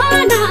के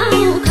भनौ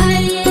खै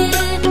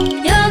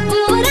यो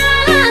कुरा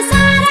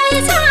साह्रै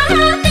छ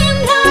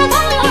तिम्रो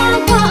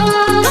भएको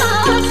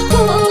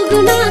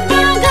पुग्न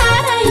त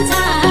गाह्रै छ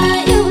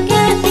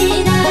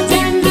युकेतिर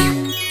जान्न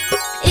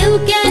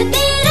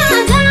युकेतिर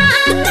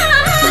जान्न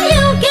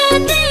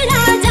युकेतिर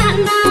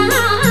जान्न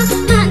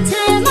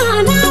मान्छे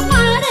मन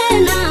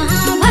परेन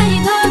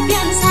भइगयो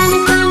पेन्सन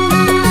खान्न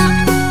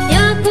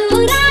यो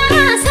कुरा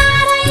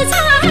साह्रै छ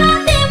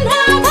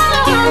तिम्रो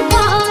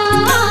भएको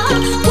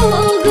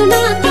पुग्न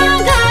त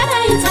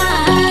गाह्रै छ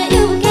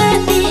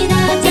युकेतिर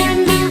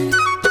जान्न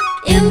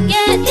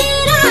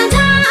युकेतिर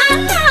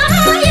जान्न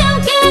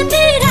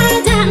युकेतिर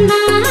जान्न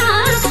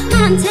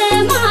मान्छे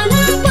मन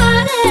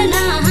परेन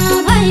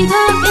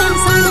भइगयो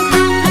पेन्सन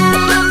खान्न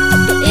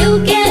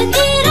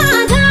युकेतिर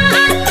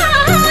जान्न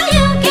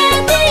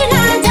युकेतिर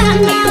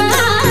जान्न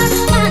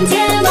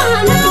मान्छे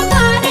मन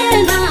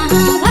परेन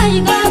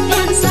भइगयो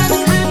पेन्सन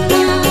खान्न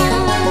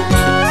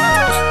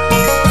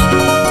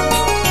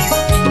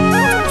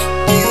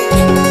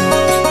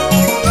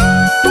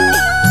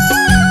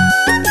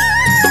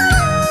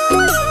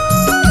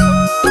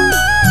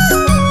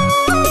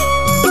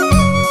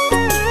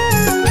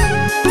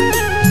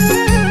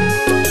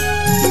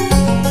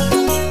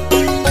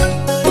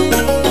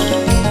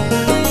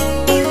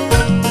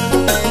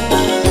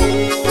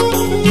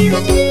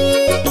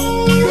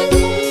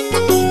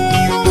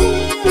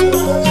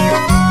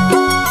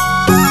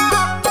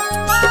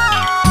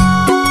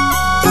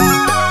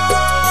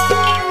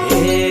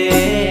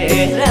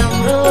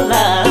राम्रो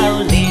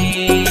लाउने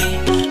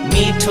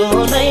मिठो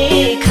नै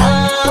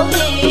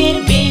खाउने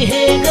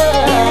बिहे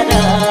गर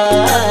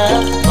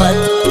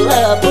बल्ल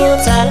पो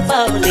चाल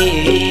पाउने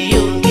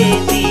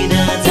युकेतिर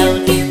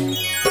जाउने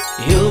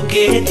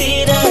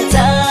युकेतिर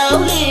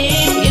जाउने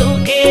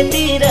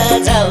युकेतिर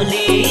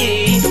जाउने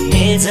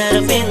मेजर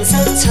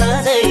पेन्सन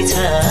छँदैछ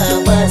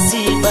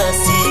बसी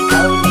बसी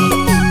खाउने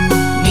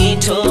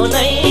मिठो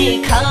नै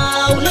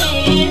खाउने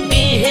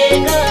बिहे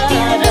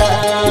गर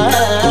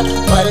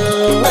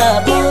बल्ल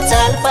पो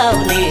चाल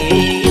पाउने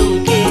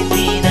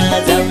युकेतिर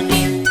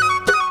जाउने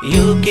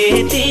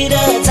युकेतिर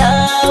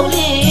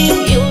जाउने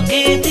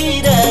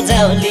युकेतिर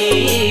जाउने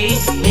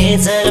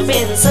मेजर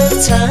पेन्सन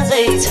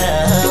छँदैछ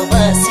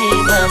बसी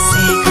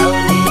बसी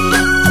खाउने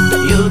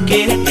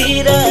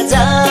युकेतिर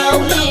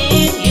जाउने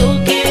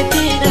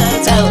युकेतिर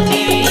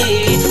जाउने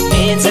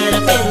मेजर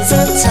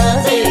पेन्सन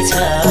छँदैछ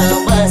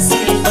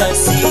बसी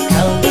बसी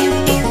खाउने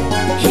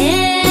हे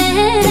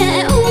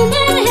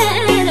उमेर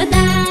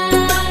हेर्दा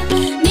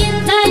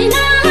मिल्दैन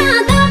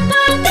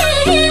दम्पति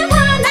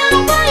भन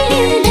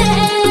पहिले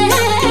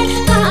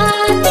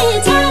कति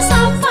छ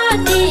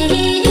सम्पत्ति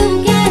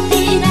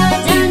युकेतिर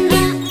जान्न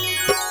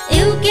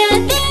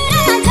युकेतिर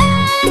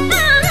जान्न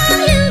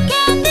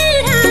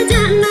युकेतिर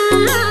जान्न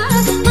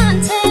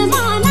मान्छे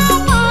मन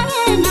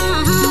परेन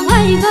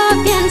भइगयो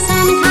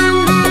पेन्सन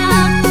खान्न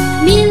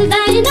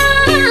मिल्दैन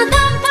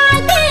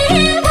दम्पति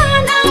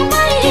भन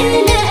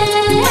पहिले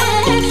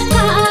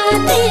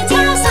कति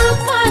छ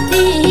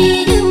सम्पत्ति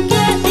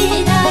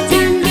युकेतिर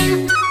जान्न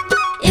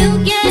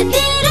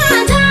युकेतिर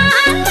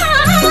जान्न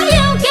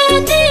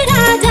युकेतिर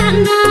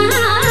जान्न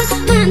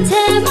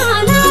मान्छे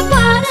मन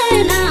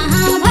परेन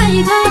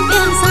भइगयो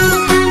पेन्सन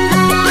खान्न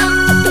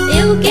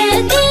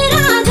युकेतिर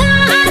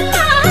जान्न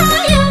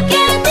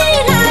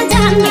युकेतिर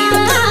जान्न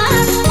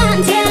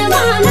मान्छे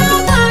मन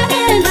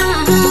परेन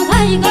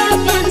भइगयो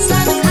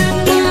पेन्सन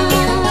खान्न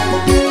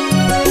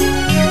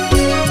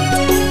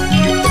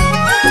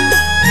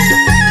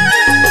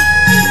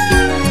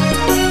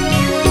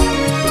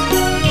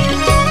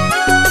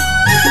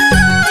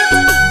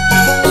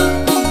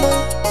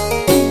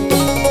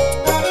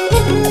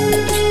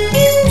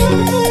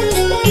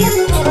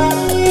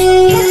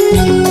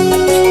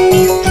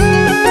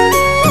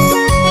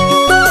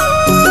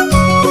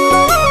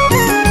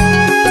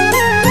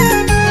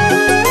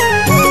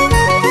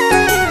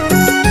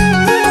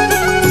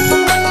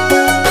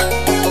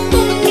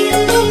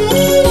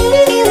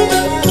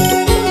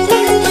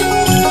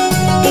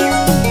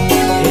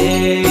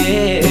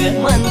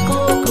मनको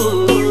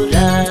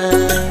कुरा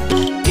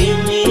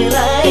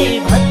तिमीलाई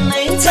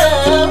भन्नै छ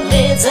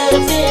मेजर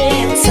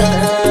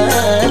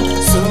पेन्सन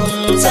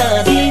सुन्छ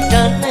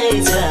रिटर्नै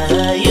छ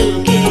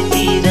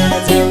युकेतिर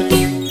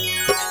जाउने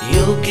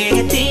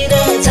युकेतिर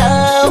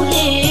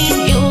जाउने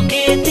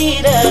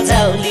युकेतिर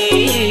जाउने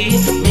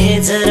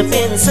मेजर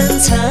पेन्सन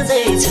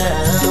छँदैछ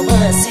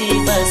बसी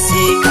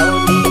बसी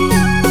खाउने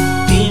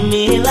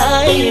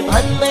तिमीलाई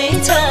भन्नै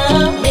छ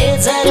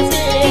मेजर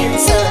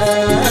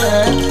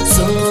पेन्सन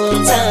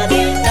सुन्छ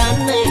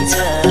रिटर्नै छ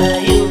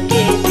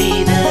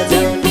युकेतिर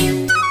जाउने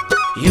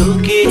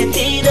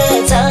युकेतिर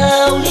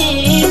जाउने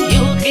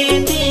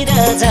युकेतिर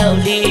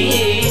जाउने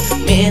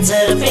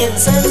मेजर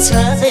पेन्सन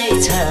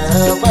छँदैछ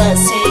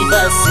बसी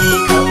बसी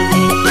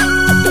खाउने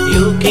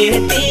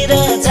युकेतिर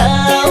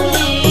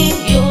जाउली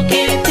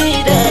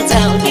युकेतिर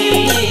जाउली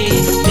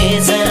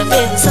मेजर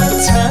पेन्सन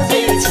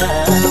छँदैछ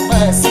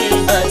बसी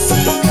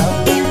बसी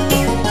खाउली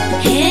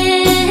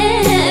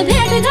हे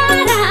भेट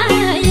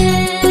गराए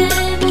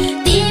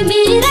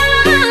तिमी र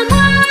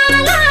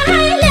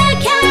मलाई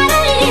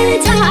लेखेरै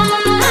छ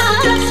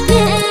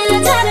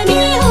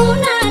बेजर्नी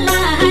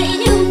हुनलाई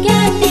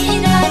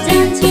युकेतिर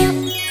जान्छु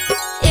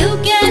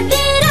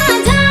युकेतिर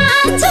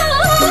जान्छु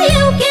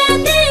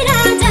युकेतिर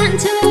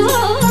जान्छु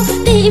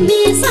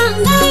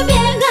तिमीसँग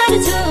बिहे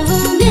गर्छु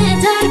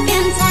मेजर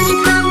पेन्सन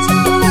खान्छु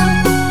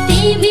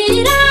तिमी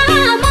र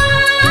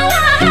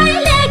मलाई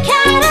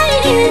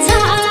लेखेरै छ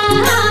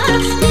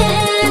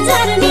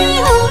बेजर्नी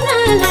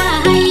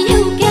हुनलाई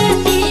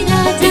युकेतिर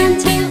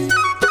जान्छु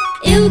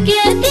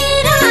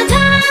युकेतिर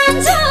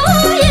जान्छु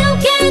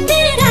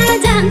युकेतिर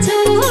जान्छु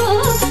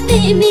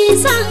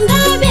तिमीसँग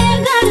बिहे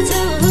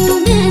गर्छु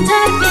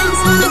मेजर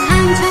पेन्सन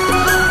खान्छु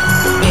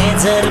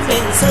मेजर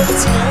पेन्सन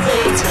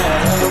छँदैछ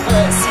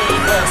बसी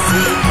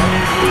बसी